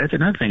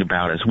another thing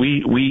about us.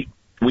 We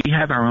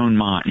have our own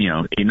mind.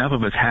 Enough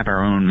of us have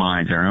our own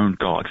minds, our own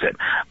thoughts. That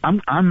I'm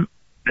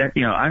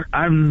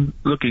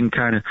looking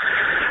kind of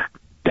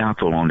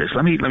doubtful on this.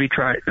 Let me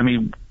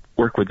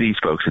work with these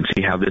folks and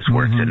see how this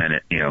works, and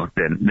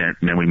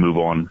then we move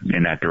on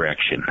in that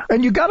direction.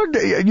 And you got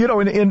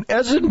to,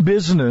 as in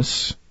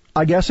business,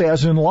 I guess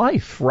as in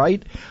life,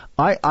 right?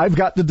 I've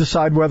got to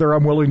decide whether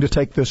I'm willing to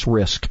take this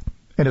risk,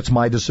 and it's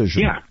my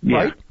decision. Yeah.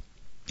 Right?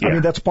 Yeah. I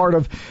mean, that's part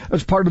of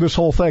this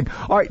whole thing.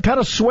 All right,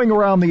 kind of swing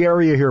around the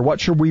area here. What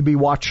should we be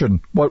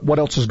watching? What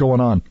else is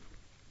going on?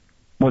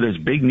 Well, there's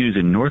big news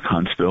in North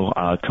Huntsville.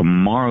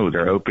 Tomorrow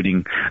they're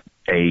opening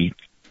a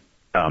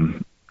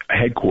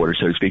headquarters,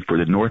 so to speak, for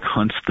the North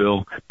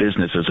Huntsville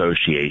Business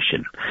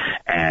Association,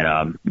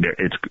 and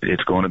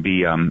it's going to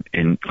be in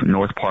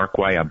North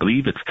Parkway. I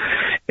believe it's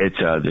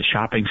the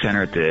shopping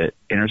center at the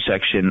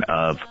intersection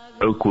of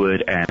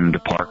Oakwood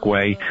and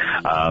Parkway.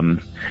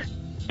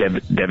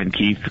 Devin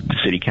Keith, the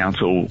city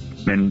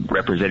councilman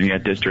representing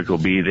that district, will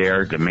be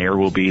there. The mayor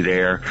will be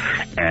there,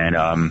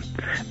 and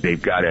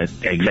they've got an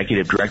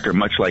executive director,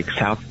 much like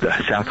the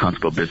South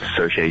Huntsville Business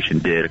Association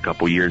did a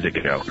couple years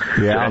ago.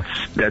 Yeah, so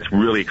that's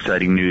really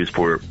exciting news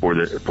for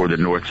the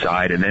north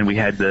side. And then we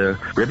had the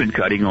ribbon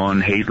cutting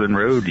on Hazeland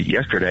Road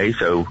yesterday,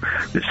 so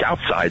the south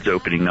side's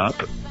opening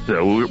up.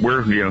 So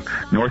we're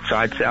north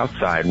side, south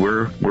side.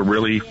 We're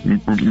really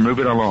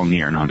moving along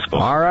here in Huntsville.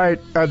 All right,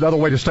 another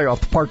way to stay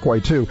off the Parkway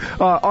too.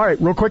 All right,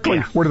 real quickly,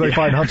 where do they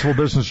find Huntsville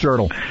Business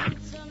Journal?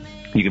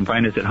 You can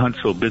find us at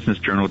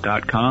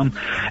HuntsvilleBusinessJournal.com,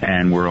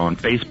 and we're on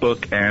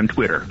Facebook and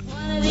Twitter.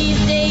 One of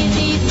these days,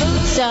 these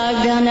boots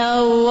are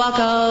gonna walk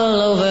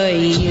all over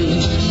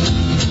you.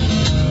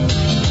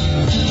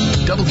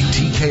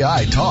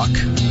 WTKI Talk.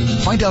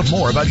 Find out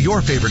more about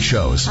your favorite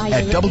shows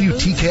at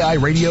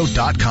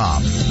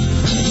WTKIRadio.com.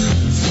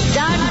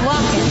 Start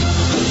walking.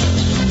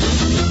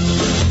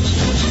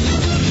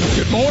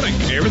 Good morning.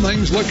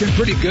 Everything's looking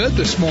pretty good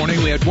this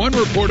morning. We had one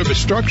report of a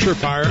structure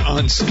fire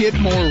on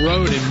Skidmore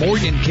Road in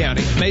Morgan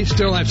County. May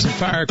still have some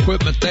fire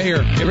equipment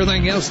there.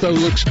 Everything else, though,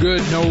 looks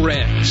good. No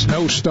wrecks,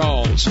 no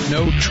stalls,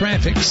 no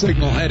traffic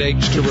signal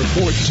headaches to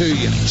report to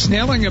you.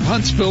 Snelling of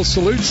Huntsville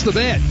salutes the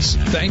vets.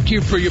 Thank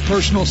you for your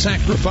personal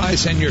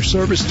sacrifice and your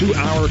service to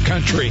our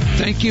country.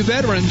 Thank you,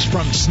 veterans,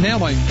 from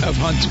Snelling of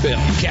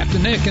Huntsville.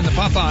 Captain Nick in the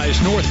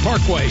Popeyes North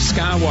Parkway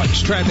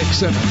Skywatch Traffic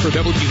Center for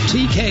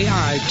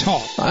WTKI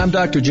Talk. I'm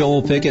Dr.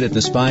 Joel Pickett at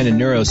the Spine and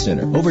Neuro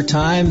Center. Over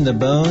time, the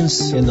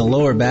bones in the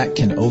lower back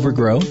can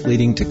overgrow,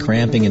 leading to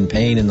cramping and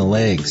pain in the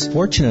legs.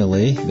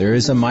 Fortunately, there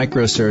is a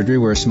microsurgery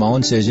where a small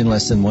incision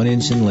less than 1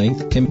 inch in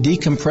length can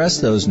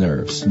decompress those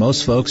nerves.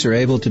 Most folks are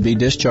able to be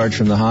discharged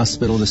from the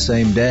hospital the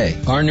same day.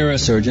 Our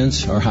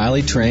neurosurgeons are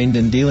highly trained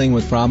in dealing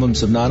with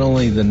problems of not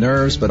only the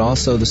nerves but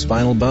also the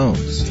spinal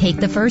bones. Take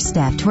the first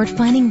step toward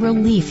finding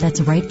relief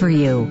that's right for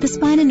you. The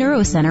Spine and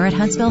Neuro Center at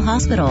Huntsville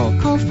Hospital.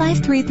 Call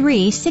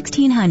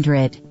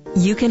 533-1600.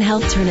 You can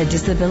help turn a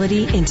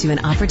disability into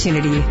an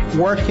opportunity.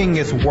 Working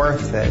is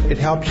worth it. It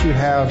helps you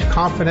have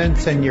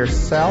confidence in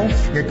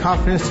yourself, your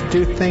confidence to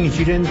do things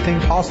you didn't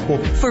think possible.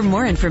 For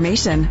more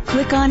information,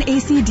 click on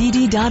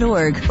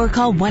acdd.org or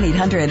call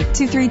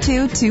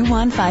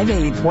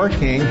 1-800-232-2158.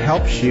 Working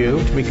helps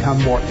you to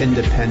become more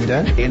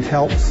independent. It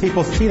helps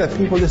people see that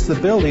people with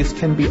disabilities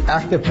can be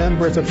active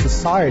members of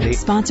society.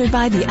 Sponsored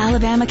by the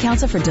Alabama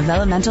Council for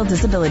Developmental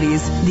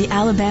Disabilities, the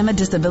Alabama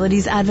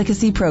Disabilities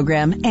Advocacy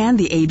Program, and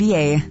the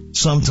ABA.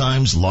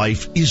 Sometimes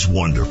life is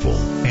wonderful,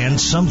 and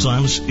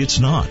sometimes it's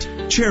not.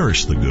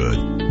 Cherish the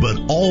good, but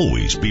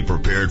always be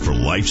prepared for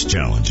life's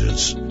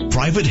challenges.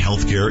 Private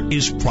health care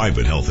is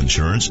private health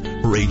insurance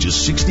for ages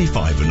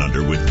 65 and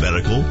under with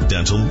medical,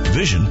 dental,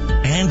 vision,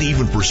 and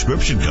even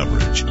prescription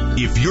coverage.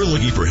 If you're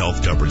looking for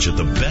health coverage at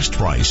the best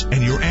price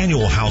and your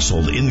annual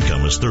household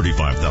income is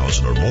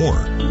 $35,000 or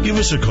more, give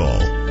us a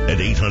call at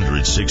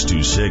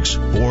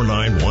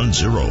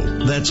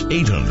 800-626-4910. That's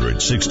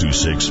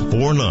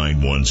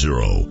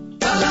 800-626-4910.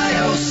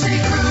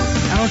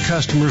 Our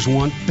customers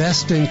want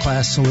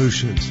best-in-class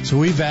solutions, so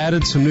we've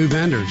added some new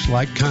vendors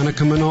like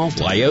Konica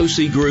Minolta.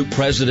 Lioce Group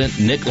President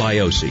Nick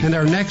Lioce. And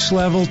our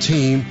next-level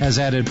team has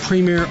added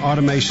premier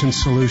automation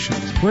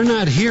solutions. We're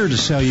not here to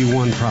sell you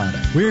one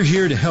product. We're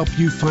here to help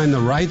you find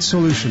the right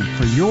solution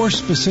for your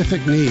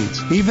specific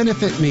needs, even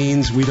if it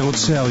means we don't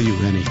sell you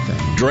anything.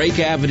 Drake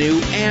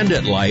Avenue and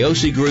at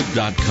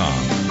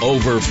LiocGroup.com.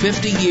 Over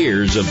 50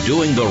 years of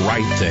doing the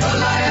right thing.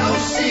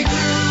 Lioce Group.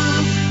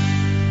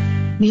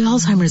 The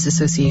Alzheimer's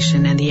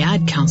Association and the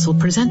Ad Council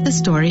present the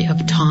story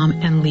of Tom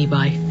and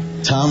Levi.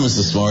 Tom is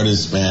the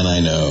smartest man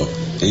I know.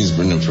 He's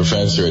been a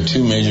professor at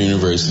 2 major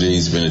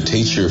universities, been a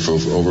teacher for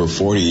over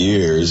 40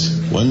 years.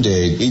 One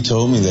day, he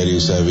told me that he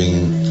was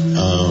having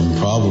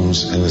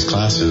problems in his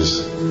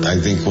classes. I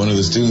think one of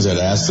the students had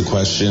asked the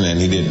question and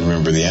he didn't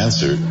remember the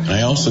answer. And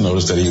I also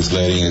noticed that he was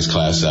letting his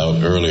class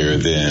out earlier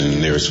than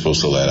they were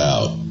supposed to let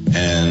out.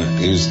 And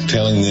he was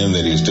telling them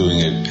that he was doing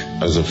it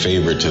as a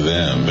favor to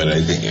them, but I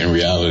think in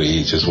reality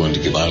he just wanted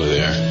to get out of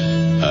there.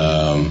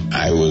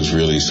 I was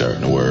really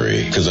starting to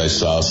worry because I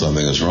saw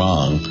something was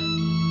wrong.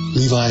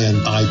 Levi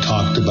and I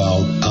talked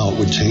about how it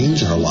would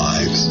change our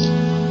lives,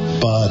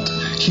 but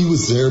he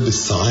was there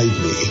beside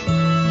me,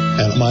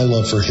 and my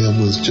love for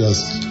him was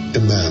just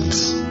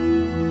immense.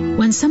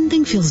 When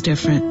something feels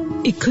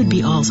different, it could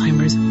be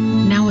Alzheimer's.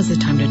 Now is the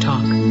time to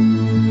talk.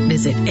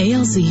 Visit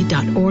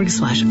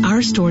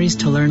alz.org/ourstories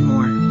to learn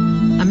more.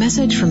 A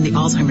message from the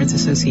Alzheimer's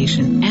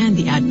Association and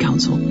the Ad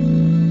Council.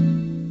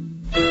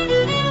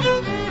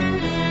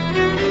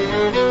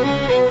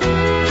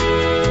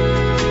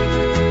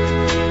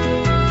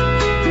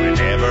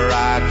 Whenever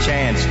I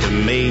chance to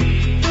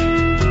meet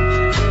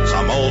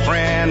some old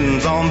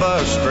friends on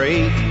the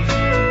street,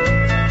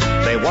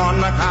 they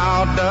wonder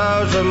how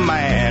does a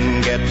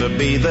man get to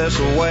be this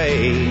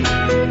way.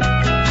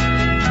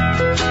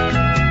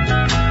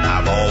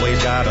 I've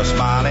always got a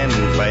smiling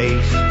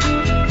face,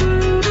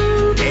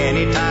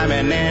 anytime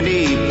and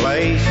any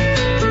place.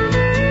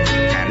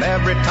 And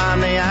every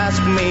time they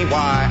ask me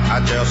why, I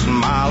just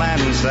smile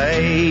and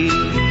say,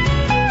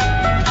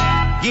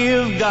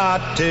 you've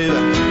got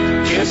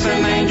to kiss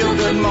an angel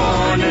good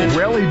morning.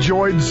 Raleigh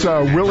joins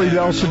Willie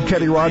Nelson,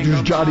 Kenny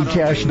Rogers, Johnny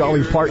Cash,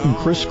 Dolly Parton,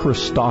 Chris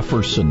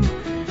Christopherson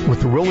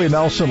with the Willie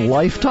Nelson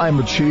Lifetime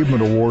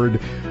Achievement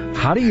Award.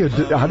 How do you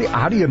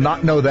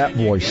not know that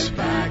voice?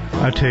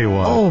 I tell you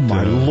what. Oh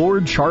my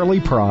Lord, Charlie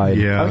Pride.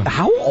 Yeah. I mean,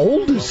 how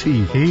old is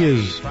he? He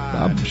is.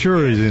 I'm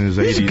sure he's in his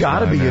 80s. He's got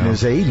to be in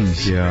his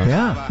 80s.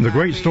 Yeah. The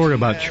great story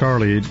about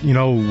Charlie,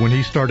 when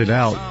he started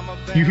out,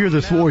 you hear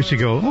this voice, you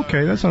go,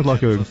 okay, that sounds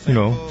like a,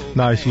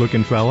 nice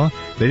looking fella.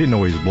 They didn't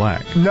know he was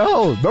black.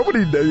 No,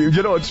 nobody,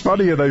 it's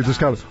funny, and they just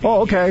kind of,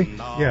 oh, okay.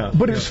 Yeah.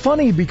 But it's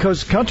funny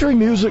because country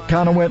music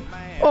kind of went,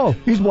 oh,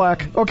 he's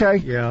black. Okay.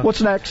 Yeah. What's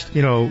next?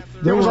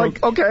 There was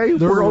like, okay,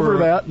 we're over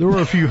that. There were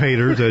a few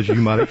haters, as you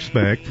might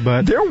expect,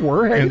 but there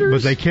were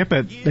haters. But they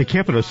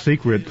kept it a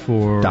secret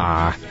for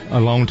a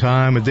long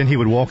time. And then he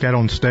would walk out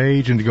on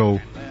stage and go,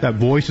 that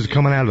voice is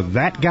coming out of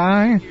that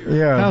guy?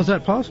 Yeah. How's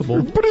that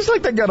possible? But it's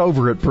like they got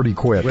over it pretty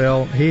quick.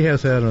 Well, he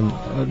has had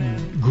a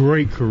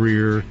great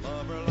career,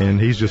 and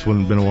he's just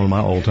been one of my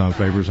all-time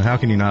favorites. And how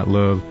can you not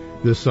love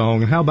this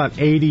song? And how about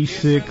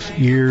 86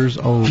 years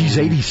old? He's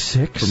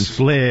 86? From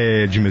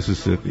Sledge,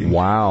 Mississippi.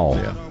 Wow.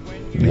 Yeah.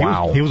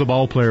 Wow. He was a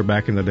ball player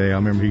back in the day. I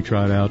remember he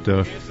tried out,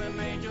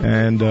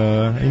 and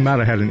he might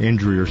have had an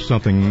injury or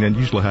something. And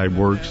usually how it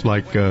works,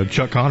 like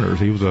Chuck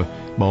Connors, he was a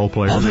ball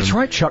player. Oh, that's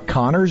right. Chuck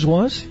Connors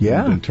was?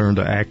 Yeah. And turned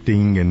to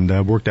acting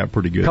and worked out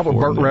pretty good. How about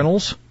Burt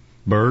Reynolds?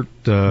 Burt.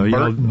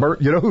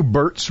 Burt. You know who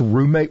Burt's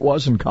roommate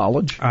was in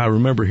college? I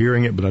remember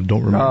hearing it, but I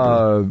don't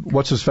remember.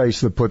 What's his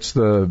face that puts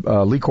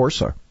the Lee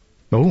Corso?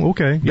 Oh,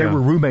 okay. They were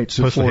roommates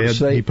at Florida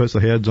State. He puts the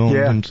heads on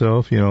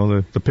himself,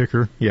 the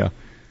picker. Yeah.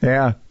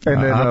 Yeah.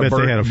 And then I bet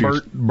they had a few...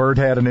 Burt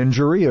had an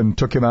injury and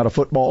took him out of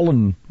football,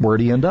 and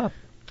where'd he end up?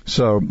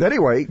 So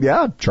anyway,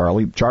 yeah,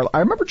 Charlie. I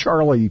remember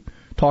Charlie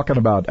talking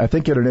about, I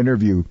think in an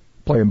interview,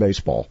 playing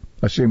baseball.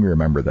 I assume you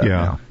remember that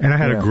now. And I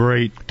had a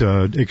great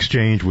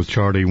exchange with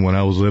Charlie when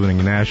I was living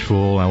in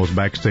Nashville. I was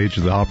backstage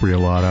at the Opry a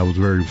lot. I was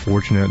very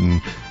fortunate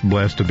and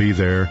blessed to be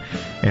there.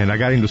 And I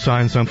got him to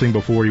sign something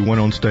before he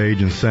went on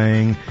stage and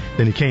sang.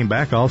 Then he came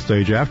back off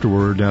stage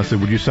afterward, and I said,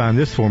 would you sign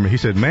this for me? He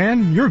said,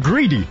 man, you're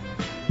greedy.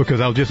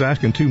 Because I was just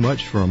asking too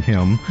much from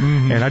him.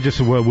 Mm-hmm. And I just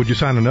said, well, would you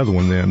sign another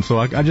one then? So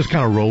I just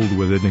kind of rolled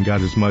with it and got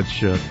as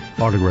much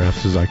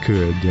autographs as I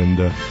could. And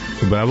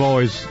but I've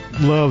always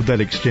loved that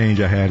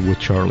exchange I had with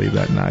Charlie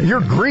that night.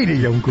 You're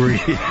greedy. I'm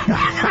greedy.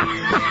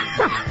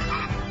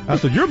 I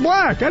said, "You're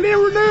black. I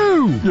never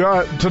knew."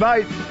 Yeah,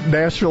 tonight,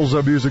 Nashville's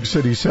Music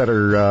City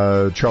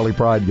Center, Charlie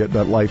Pride getting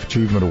that Life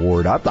Achievement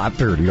Award. I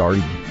figured he'd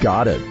already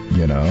got it,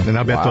 you know. And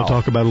I bet they'll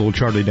talk about a little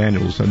Charlie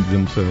Daniels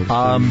themselves.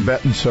 I'm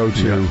betting so,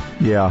 too.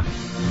 Yeah.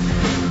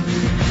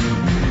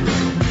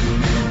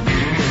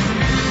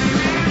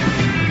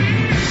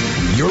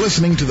 You're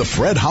listening to the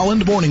Fred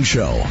Holland Morning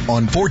Show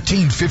on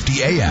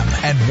 1450 AM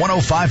and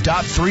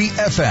 105.3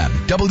 FM,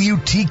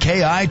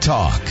 WTKI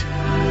Talk.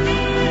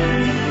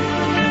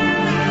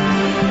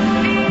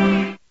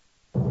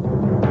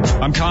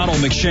 I'm Connell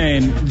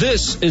McShane.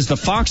 This is the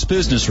Fox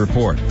Business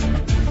Report.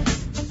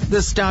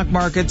 The stock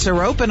markets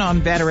are open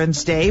on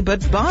Veterans Day,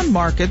 but bond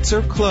markets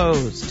are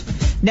closed.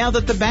 Now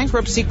that the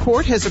bankruptcy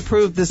court has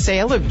approved the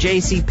sale of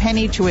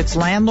JCPenney to its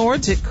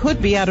landlords, it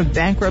could be out of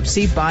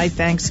bankruptcy by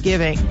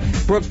Thanksgiving.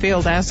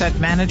 Brookfield Asset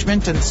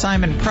Management and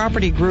Simon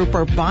Property Group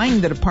are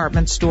buying the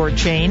department store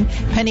chain.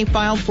 Penny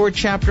filed for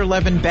Chapter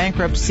 11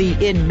 bankruptcy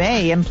in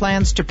May and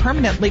plans to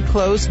permanently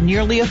close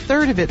nearly a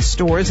third of its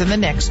stores in the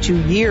next 2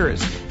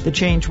 years. The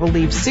change will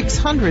leave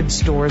 600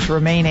 stores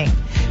remaining.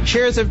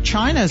 Shares of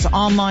China's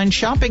online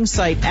shopping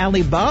site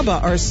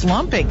Alibaba are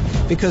slumping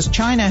because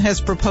China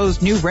has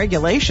proposed new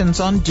regulations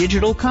on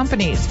digital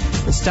companies.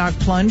 The stock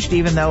plunged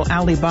even though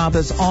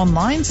Alibaba's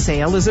online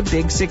sale is a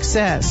big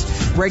success.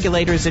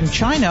 Regulators in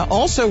China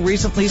also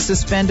recently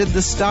suspended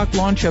the stock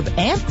launch of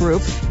Ant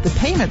Group, the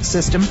payment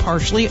system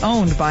partially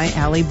owned by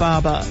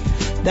Alibaba.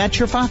 That's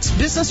your Fox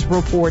Business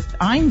Report.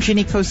 I'm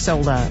Ginny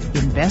Cosola,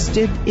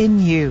 invested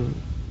in you.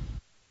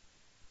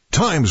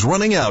 Time's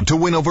running out to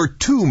win over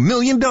 $2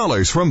 million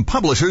from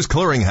Publishers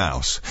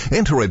Clearinghouse.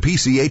 Enter at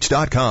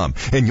PCH.com,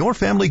 and your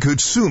family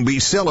could soon be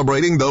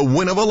celebrating the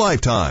win of a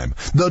lifetime.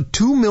 The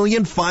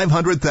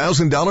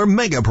 $2,500,000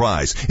 mega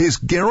prize is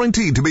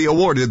guaranteed to be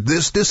awarded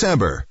this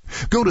December.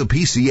 Go to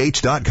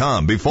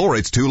PCH.com before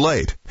it's too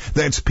late.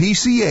 That's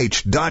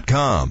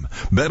PCH.com.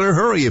 Better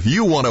hurry if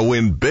you want to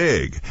win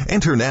big.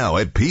 Enter now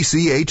at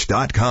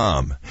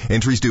PCH.com.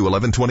 Entries due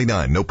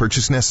 11/29. No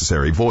purchase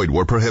necessary. Void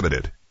where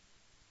prohibited.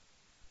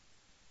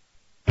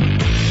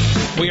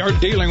 We are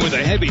dealing with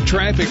a heavy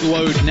traffic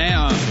load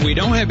now. We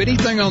don't have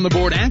anything on the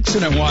board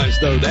accident-wise,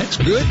 though. That's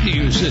good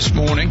news this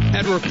morning.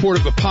 Had a report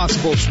of a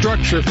possible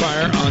structure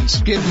fire on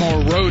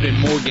Skidmore Road in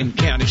Morgan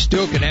County.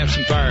 Still can have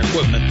some fire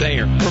equipment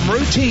there. From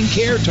routine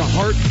care to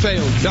heart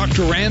failure,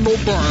 Dr. Randall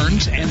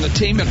Burns and the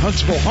team at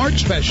Huntsville Heart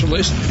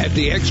Specialists have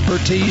the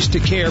expertise to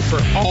care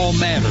for all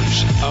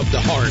matters of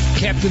the heart.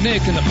 Captain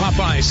Nick in the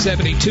Popeye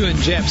 72 and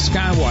Jeff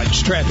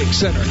Skywatch Traffic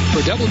Center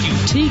for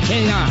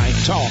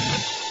WTKI Talk.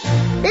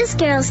 This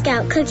Girl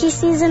Scout cookie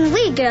season,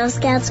 we Girl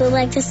Scouts would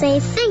like to say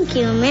thank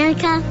you,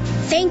 America.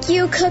 Thank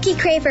you, cookie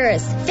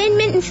cravers, Thin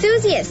Mint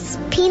enthusiasts,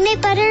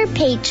 peanut butter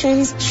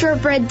patrons,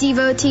 shortbread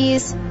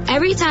devotees.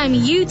 Every time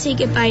you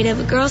take a bite of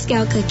a Girl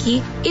Scout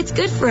cookie, it's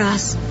good for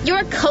us.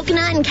 Your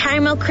coconut and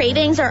caramel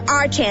cravings are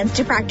our chance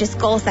to practice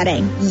goal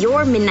setting.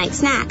 Your midnight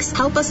snacks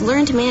help us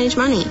learn to manage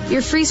money.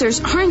 Your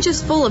freezers aren't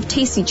just full of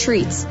tasty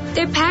treats.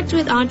 They're packed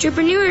with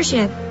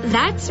entrepreneurship.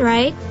 That's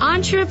right,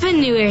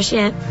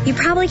 entrepreneurship. You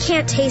probably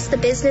can't taste the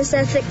business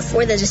ethics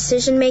or the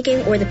decision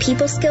making or the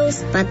people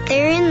skills, but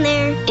they're in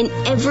there in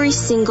every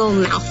single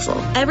mouthful.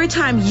 Every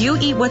time you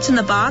eat what's in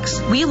the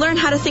box, we learn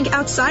how to think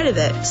outside of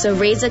it. So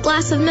raise a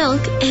glass of milk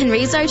and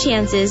raise our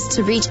chances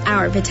to reach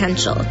our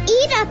potential.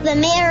 Eat up,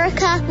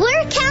 America.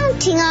 We're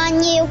counting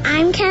on you.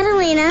 I'm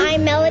Catalina.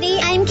 I'm Melody.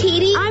 I'm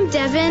Katie. I'm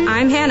Devin.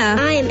 I'm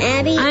Hannah. I'm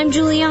Abby. I'm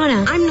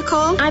Juliana. I'm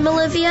Nicole. I'm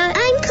Olivia.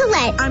 I'm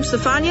Colette. I'm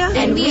Stefania.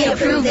 And we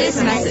approve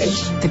this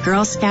message. The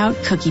Girl Scout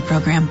Cookie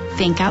Program.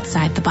 Think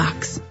outside the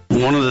box.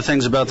 One of the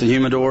things about the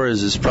humidor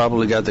is it's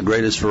probably got the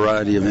greatest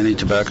variety of any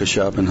tobacco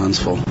shop in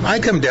Huntsville. I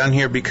come down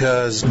here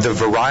because the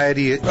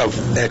variety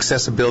of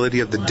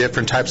accessibility of the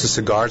different types of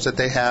cigars that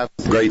they have.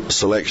 Great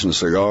selection of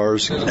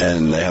cigars,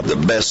 and they have the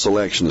best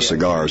selection of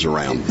cigars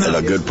around at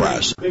a good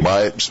price.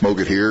 Buy it, smoke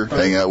it here,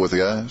 hang out with the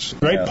guys.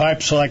 Great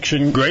pipe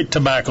selection, great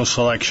tobacco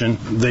selection.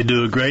 They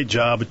do a great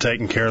job of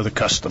taking care of the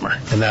customer,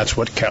 and that's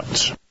what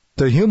counts.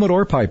 The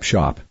Humidor Pipe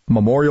Shop,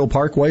 Memorial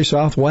Parkway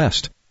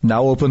Southwest.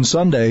 Now open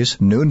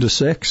Sundays, noon to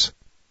 6.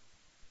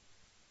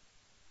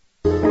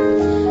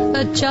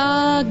 A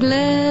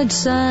chocolate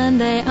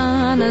sundae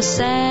on a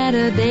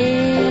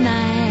Saturday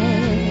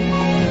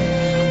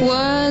night.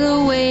 What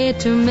a way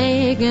to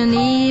make an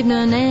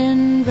evening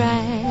end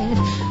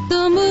right.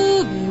 The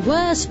movie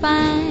was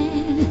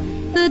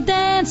fine, the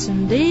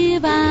dancing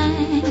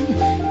divine.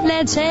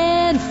 Let's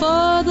head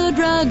for the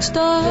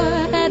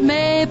drugstore at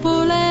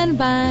Maple and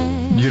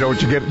Vine. You know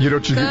what you used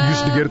to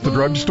get at the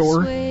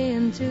drugstore?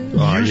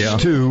 Used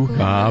to.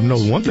 I know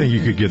one thing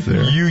you could get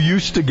there. You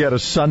used to get a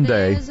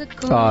sundae at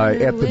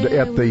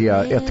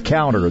the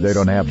counter. They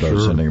don't have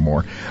those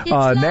anymore.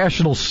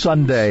 National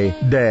Sunday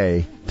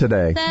Day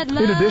today, in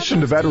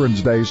addition to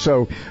Veterans Day.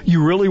 So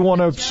you really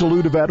want to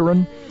salute a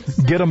veteran?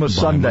 Get them a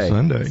sundae.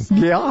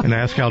 Yeah. And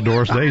ask how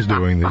Doris Day's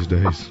doing these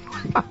days.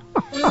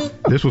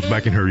 This was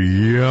back in her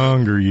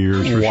younger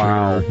years, for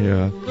Wow. sure.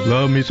 Yeah.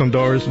 Love me some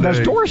Doris Day. Now, is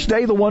Doris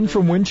Day the one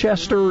from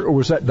Winchester, or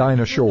was that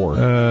Dinah Shore?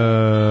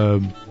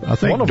 I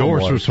think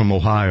Doris was from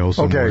Ohio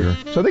somewhere.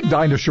 Okay, so I think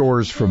Dinah Shore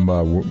was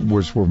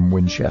from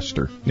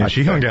Winchester. Yeah,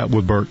 she hung out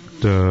with Burt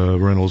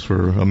Reynolds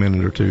for a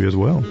minute or two as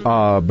well.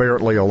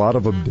 Apparently a lot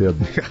of them did.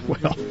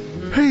 Well,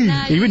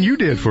 hey, even you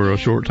did for a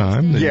short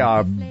time.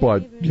 Yeah,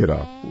 but, you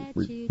know.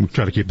 We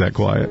try to keep that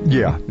quiet.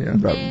 Yeah.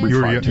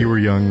 You were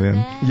young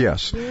then.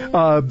 Yes.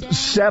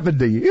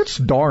 70. It's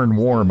darn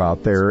warm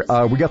out there.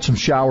 We got some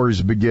showers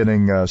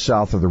beginning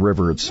south of the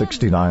river at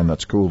 69.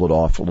 That's cooled it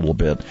off a little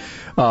bit.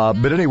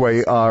 But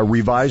anyway,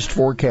 revised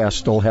forecast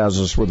still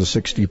has us with a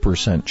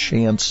 60%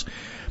 chance.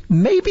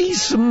 Maybe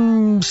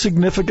some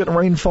significant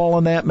rainfall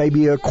on that,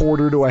 maybe a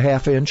quarter to a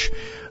half inch.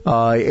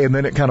 And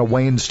then it kind of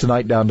wanes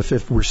tonight down to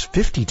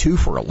 52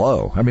 for a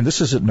low. I mean,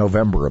 this isn't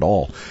November at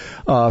all.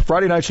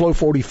 Friday night's low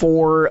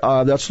 44.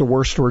 That's the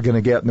worst we're going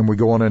to get. And then we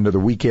go on into the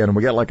weekend and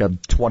we got like a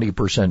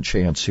 20%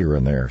 chance here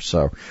and there.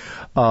 So,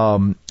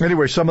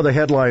 anyway, some of the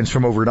headlines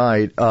from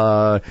overnight.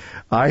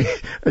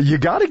 You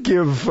got to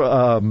give,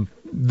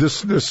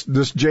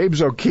 this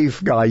James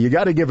O'Keefe guy, you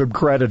got to give him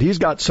credit. He's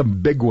got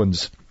some big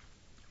ones.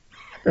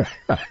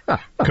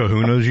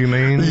 Kahunas, you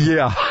mean?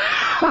 Yeah.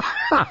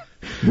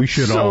 We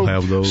should all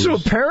have those. So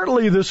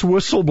apparently this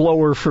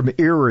whistleblower from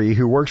Erie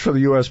who works for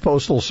the U.S.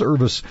 Postal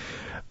Service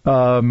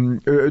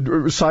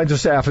signs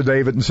this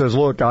affidavit and says,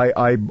 look,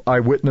 I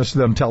witnessed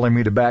them telling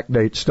me to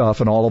backdate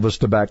stuff and all of us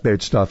to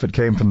backdate stuff. It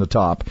came from the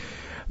top.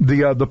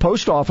 The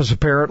post office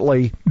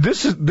apparently,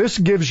 this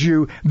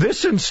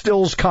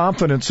instills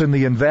confidence in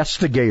the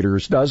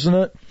investigators, doesn't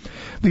it?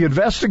 The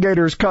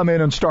investigators come in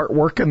and start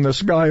working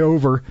this guy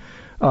over.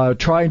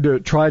 Trying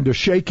to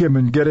shake him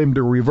and get him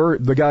to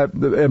revert. The guy,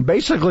 and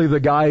basically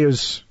the guy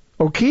is,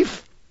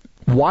 O'Keefe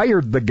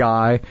wired the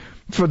guy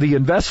for the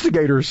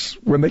investigators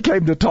when they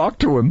came to talk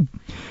to him.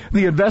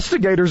 The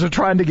investigators are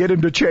trying to get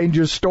him to change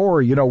his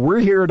story. You know, we're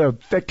here to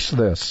fix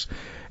this.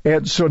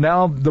 And so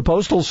now the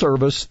Postal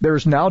Service,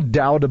 there's now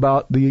doubt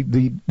about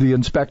the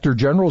Inspector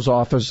General's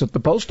office at the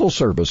Postal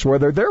Service,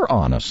 whether they're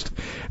honest.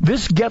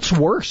 This gets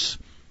worse.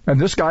 And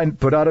this guy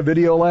put out a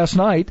video last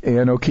night,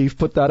 and O'Keefe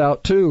put that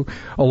out too,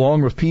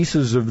 along with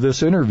pieces of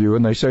this interview,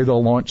 and they say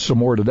they'll launch some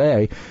more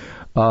today.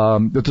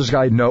 That this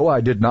guy, no,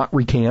 I did not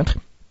recant.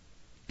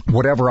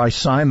 Whatever I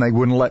signed, they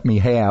wouldn't let me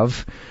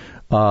have.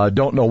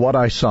 Don't know what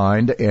I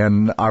signed,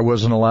 and I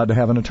wasn't allowed to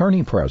have an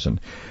attorney present.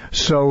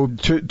 So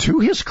to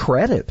his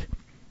credit,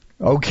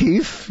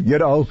 O'Keefe, you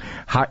know,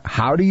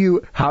 how do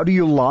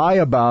you lie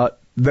about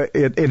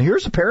and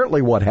here's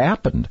apparently what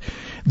happened.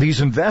 These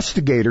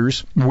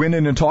investigators went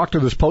in and talked to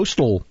this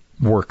postal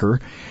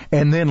worker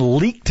and then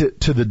leaked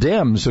it to the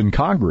Dems in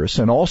Congress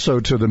and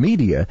also to the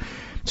media,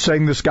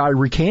 saying this guy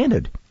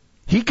recanted.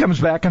 He comes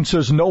back and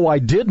says, no, I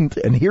didn't,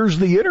 and here's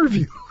the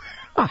interview.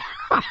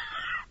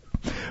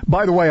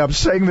 By the way, I'm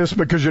saying this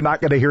because you're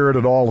not going to hear it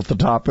at all at the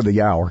top of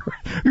the hour.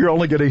 You're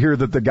only going to hear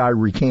that the guy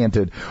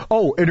recanted.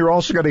 Oh, and you're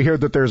also going to hear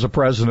that there's a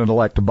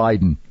President-elect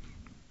Biden,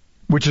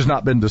 which has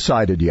not been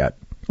decided yet.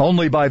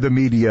 Only by the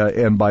media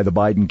and by the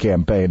Biden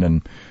campaign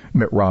and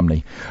Mitt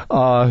Romney.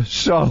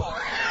 So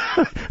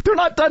they're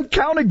not done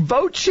counting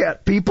votes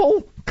yet,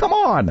 people. Come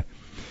on.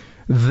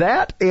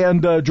 That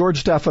and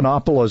George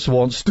Stephanopoulos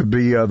wants to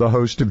be the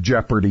host of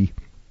Jeopardy.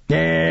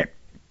 Ain't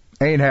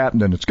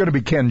happening. It's going to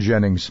be Ken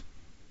Jennings.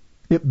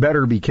 It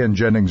better be Ken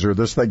Jennings or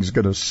this thing's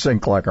going to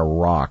sink like a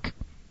rock.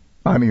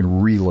 I mean,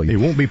 really. It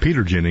won't be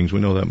Peter Jennings. We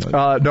know that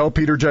much. No,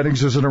 Peter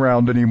Jennings isn't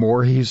around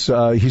anymore. He's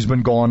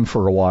been gone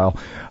for a while.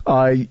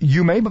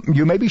 You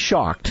may be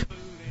shocked,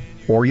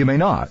 or you may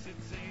not.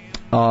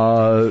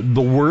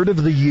 The word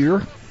of the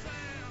year.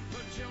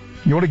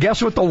 You want to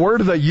guess what the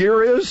word of the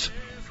year is?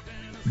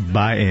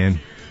 Buy-in.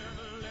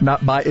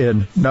 Not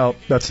buy-in. No,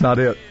 that's not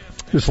it.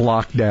 It's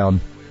lockdown,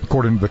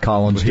 according to the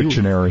Collins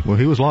Dictionary.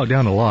 He was locked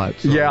down a lot.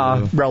 So,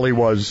 yeah, really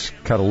was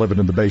kind of living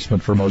in the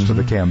basement for most of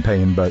the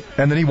campaign,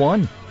 and then he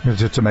won.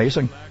 It's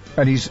amazing.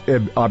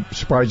 And I'm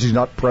surprised he's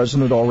not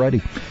president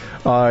already.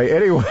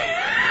 Anyway.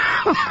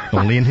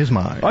 Only in his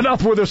mind.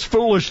 Enough with this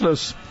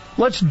foolishness.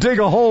 Let's dig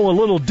a hole a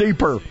little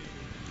deeper.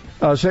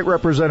 State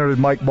Representative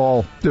Mike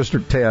Ball,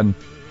 District 10.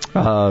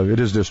 It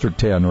is District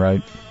 10,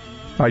 right?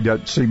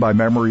 I see my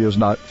memory is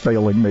not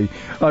failing me.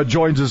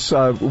 Joins us.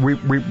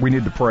 We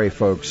need to pray,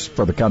 folks,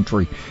 for the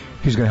country.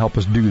 He's going to help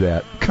us do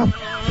that. Come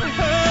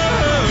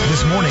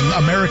This morning,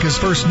 America's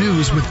First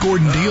News with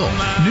Gordon Deal.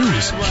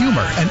 News,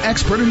 humor, and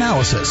expert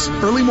analysis.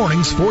 Early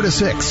mornings 4 to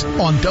 6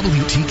 on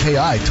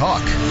WTKI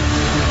Talk.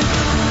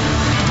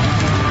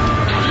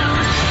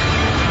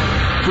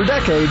 For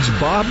decades,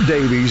 Bob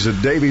Davies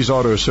at Davies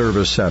Auto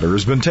Service Center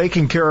has been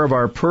taking care of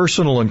our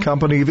personal and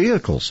company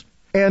vehicles.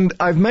 And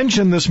I've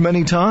mentioned this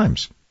many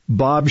times.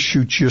 Bob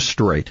shoots you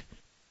straight.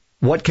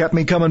 What kept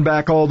me coming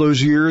back all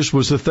those years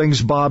was the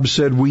things Bob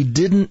said we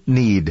didn't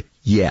need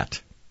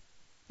yet.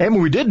 And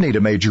when we did need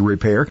a major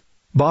repair,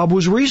 Bob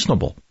was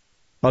reasonable.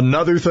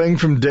 Another thing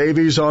from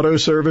Davies Auto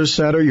Service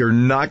Center you're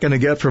not going to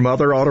get from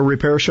other auto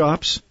repair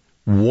shops?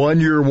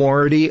 1-year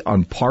warranty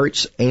on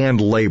parts and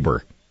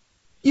labor.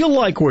 You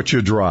like what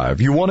you drive.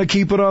 You want to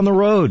keep it on the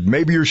road.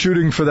 Maybe you're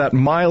shooting for that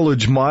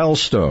mileage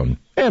milestone.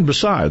 And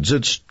besides,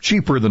 it's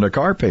cheaper than a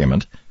car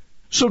payment.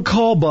 So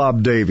call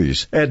Bob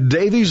Davies at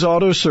Davies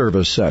Auto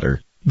Service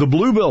Center, the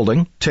Blue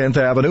Building, 10th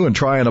Avenue and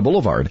Triana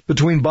Boulevard,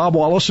 between Bob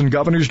Wallace and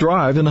Governor's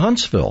Drive in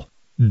Huntsville.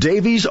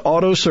 Davies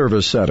Auto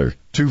Service Center,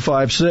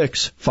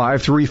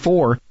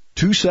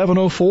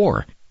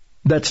 256-534-2704.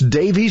 That's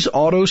Davies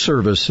Auto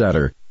Service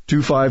Center,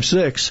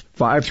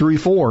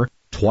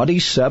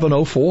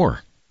 256-534-2704.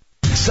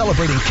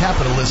 Celebrating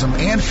capitalism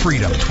and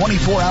freedom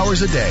 24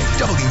 hours a day.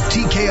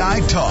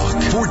 WTKI Talk,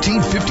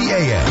 1450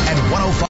 AM and 105.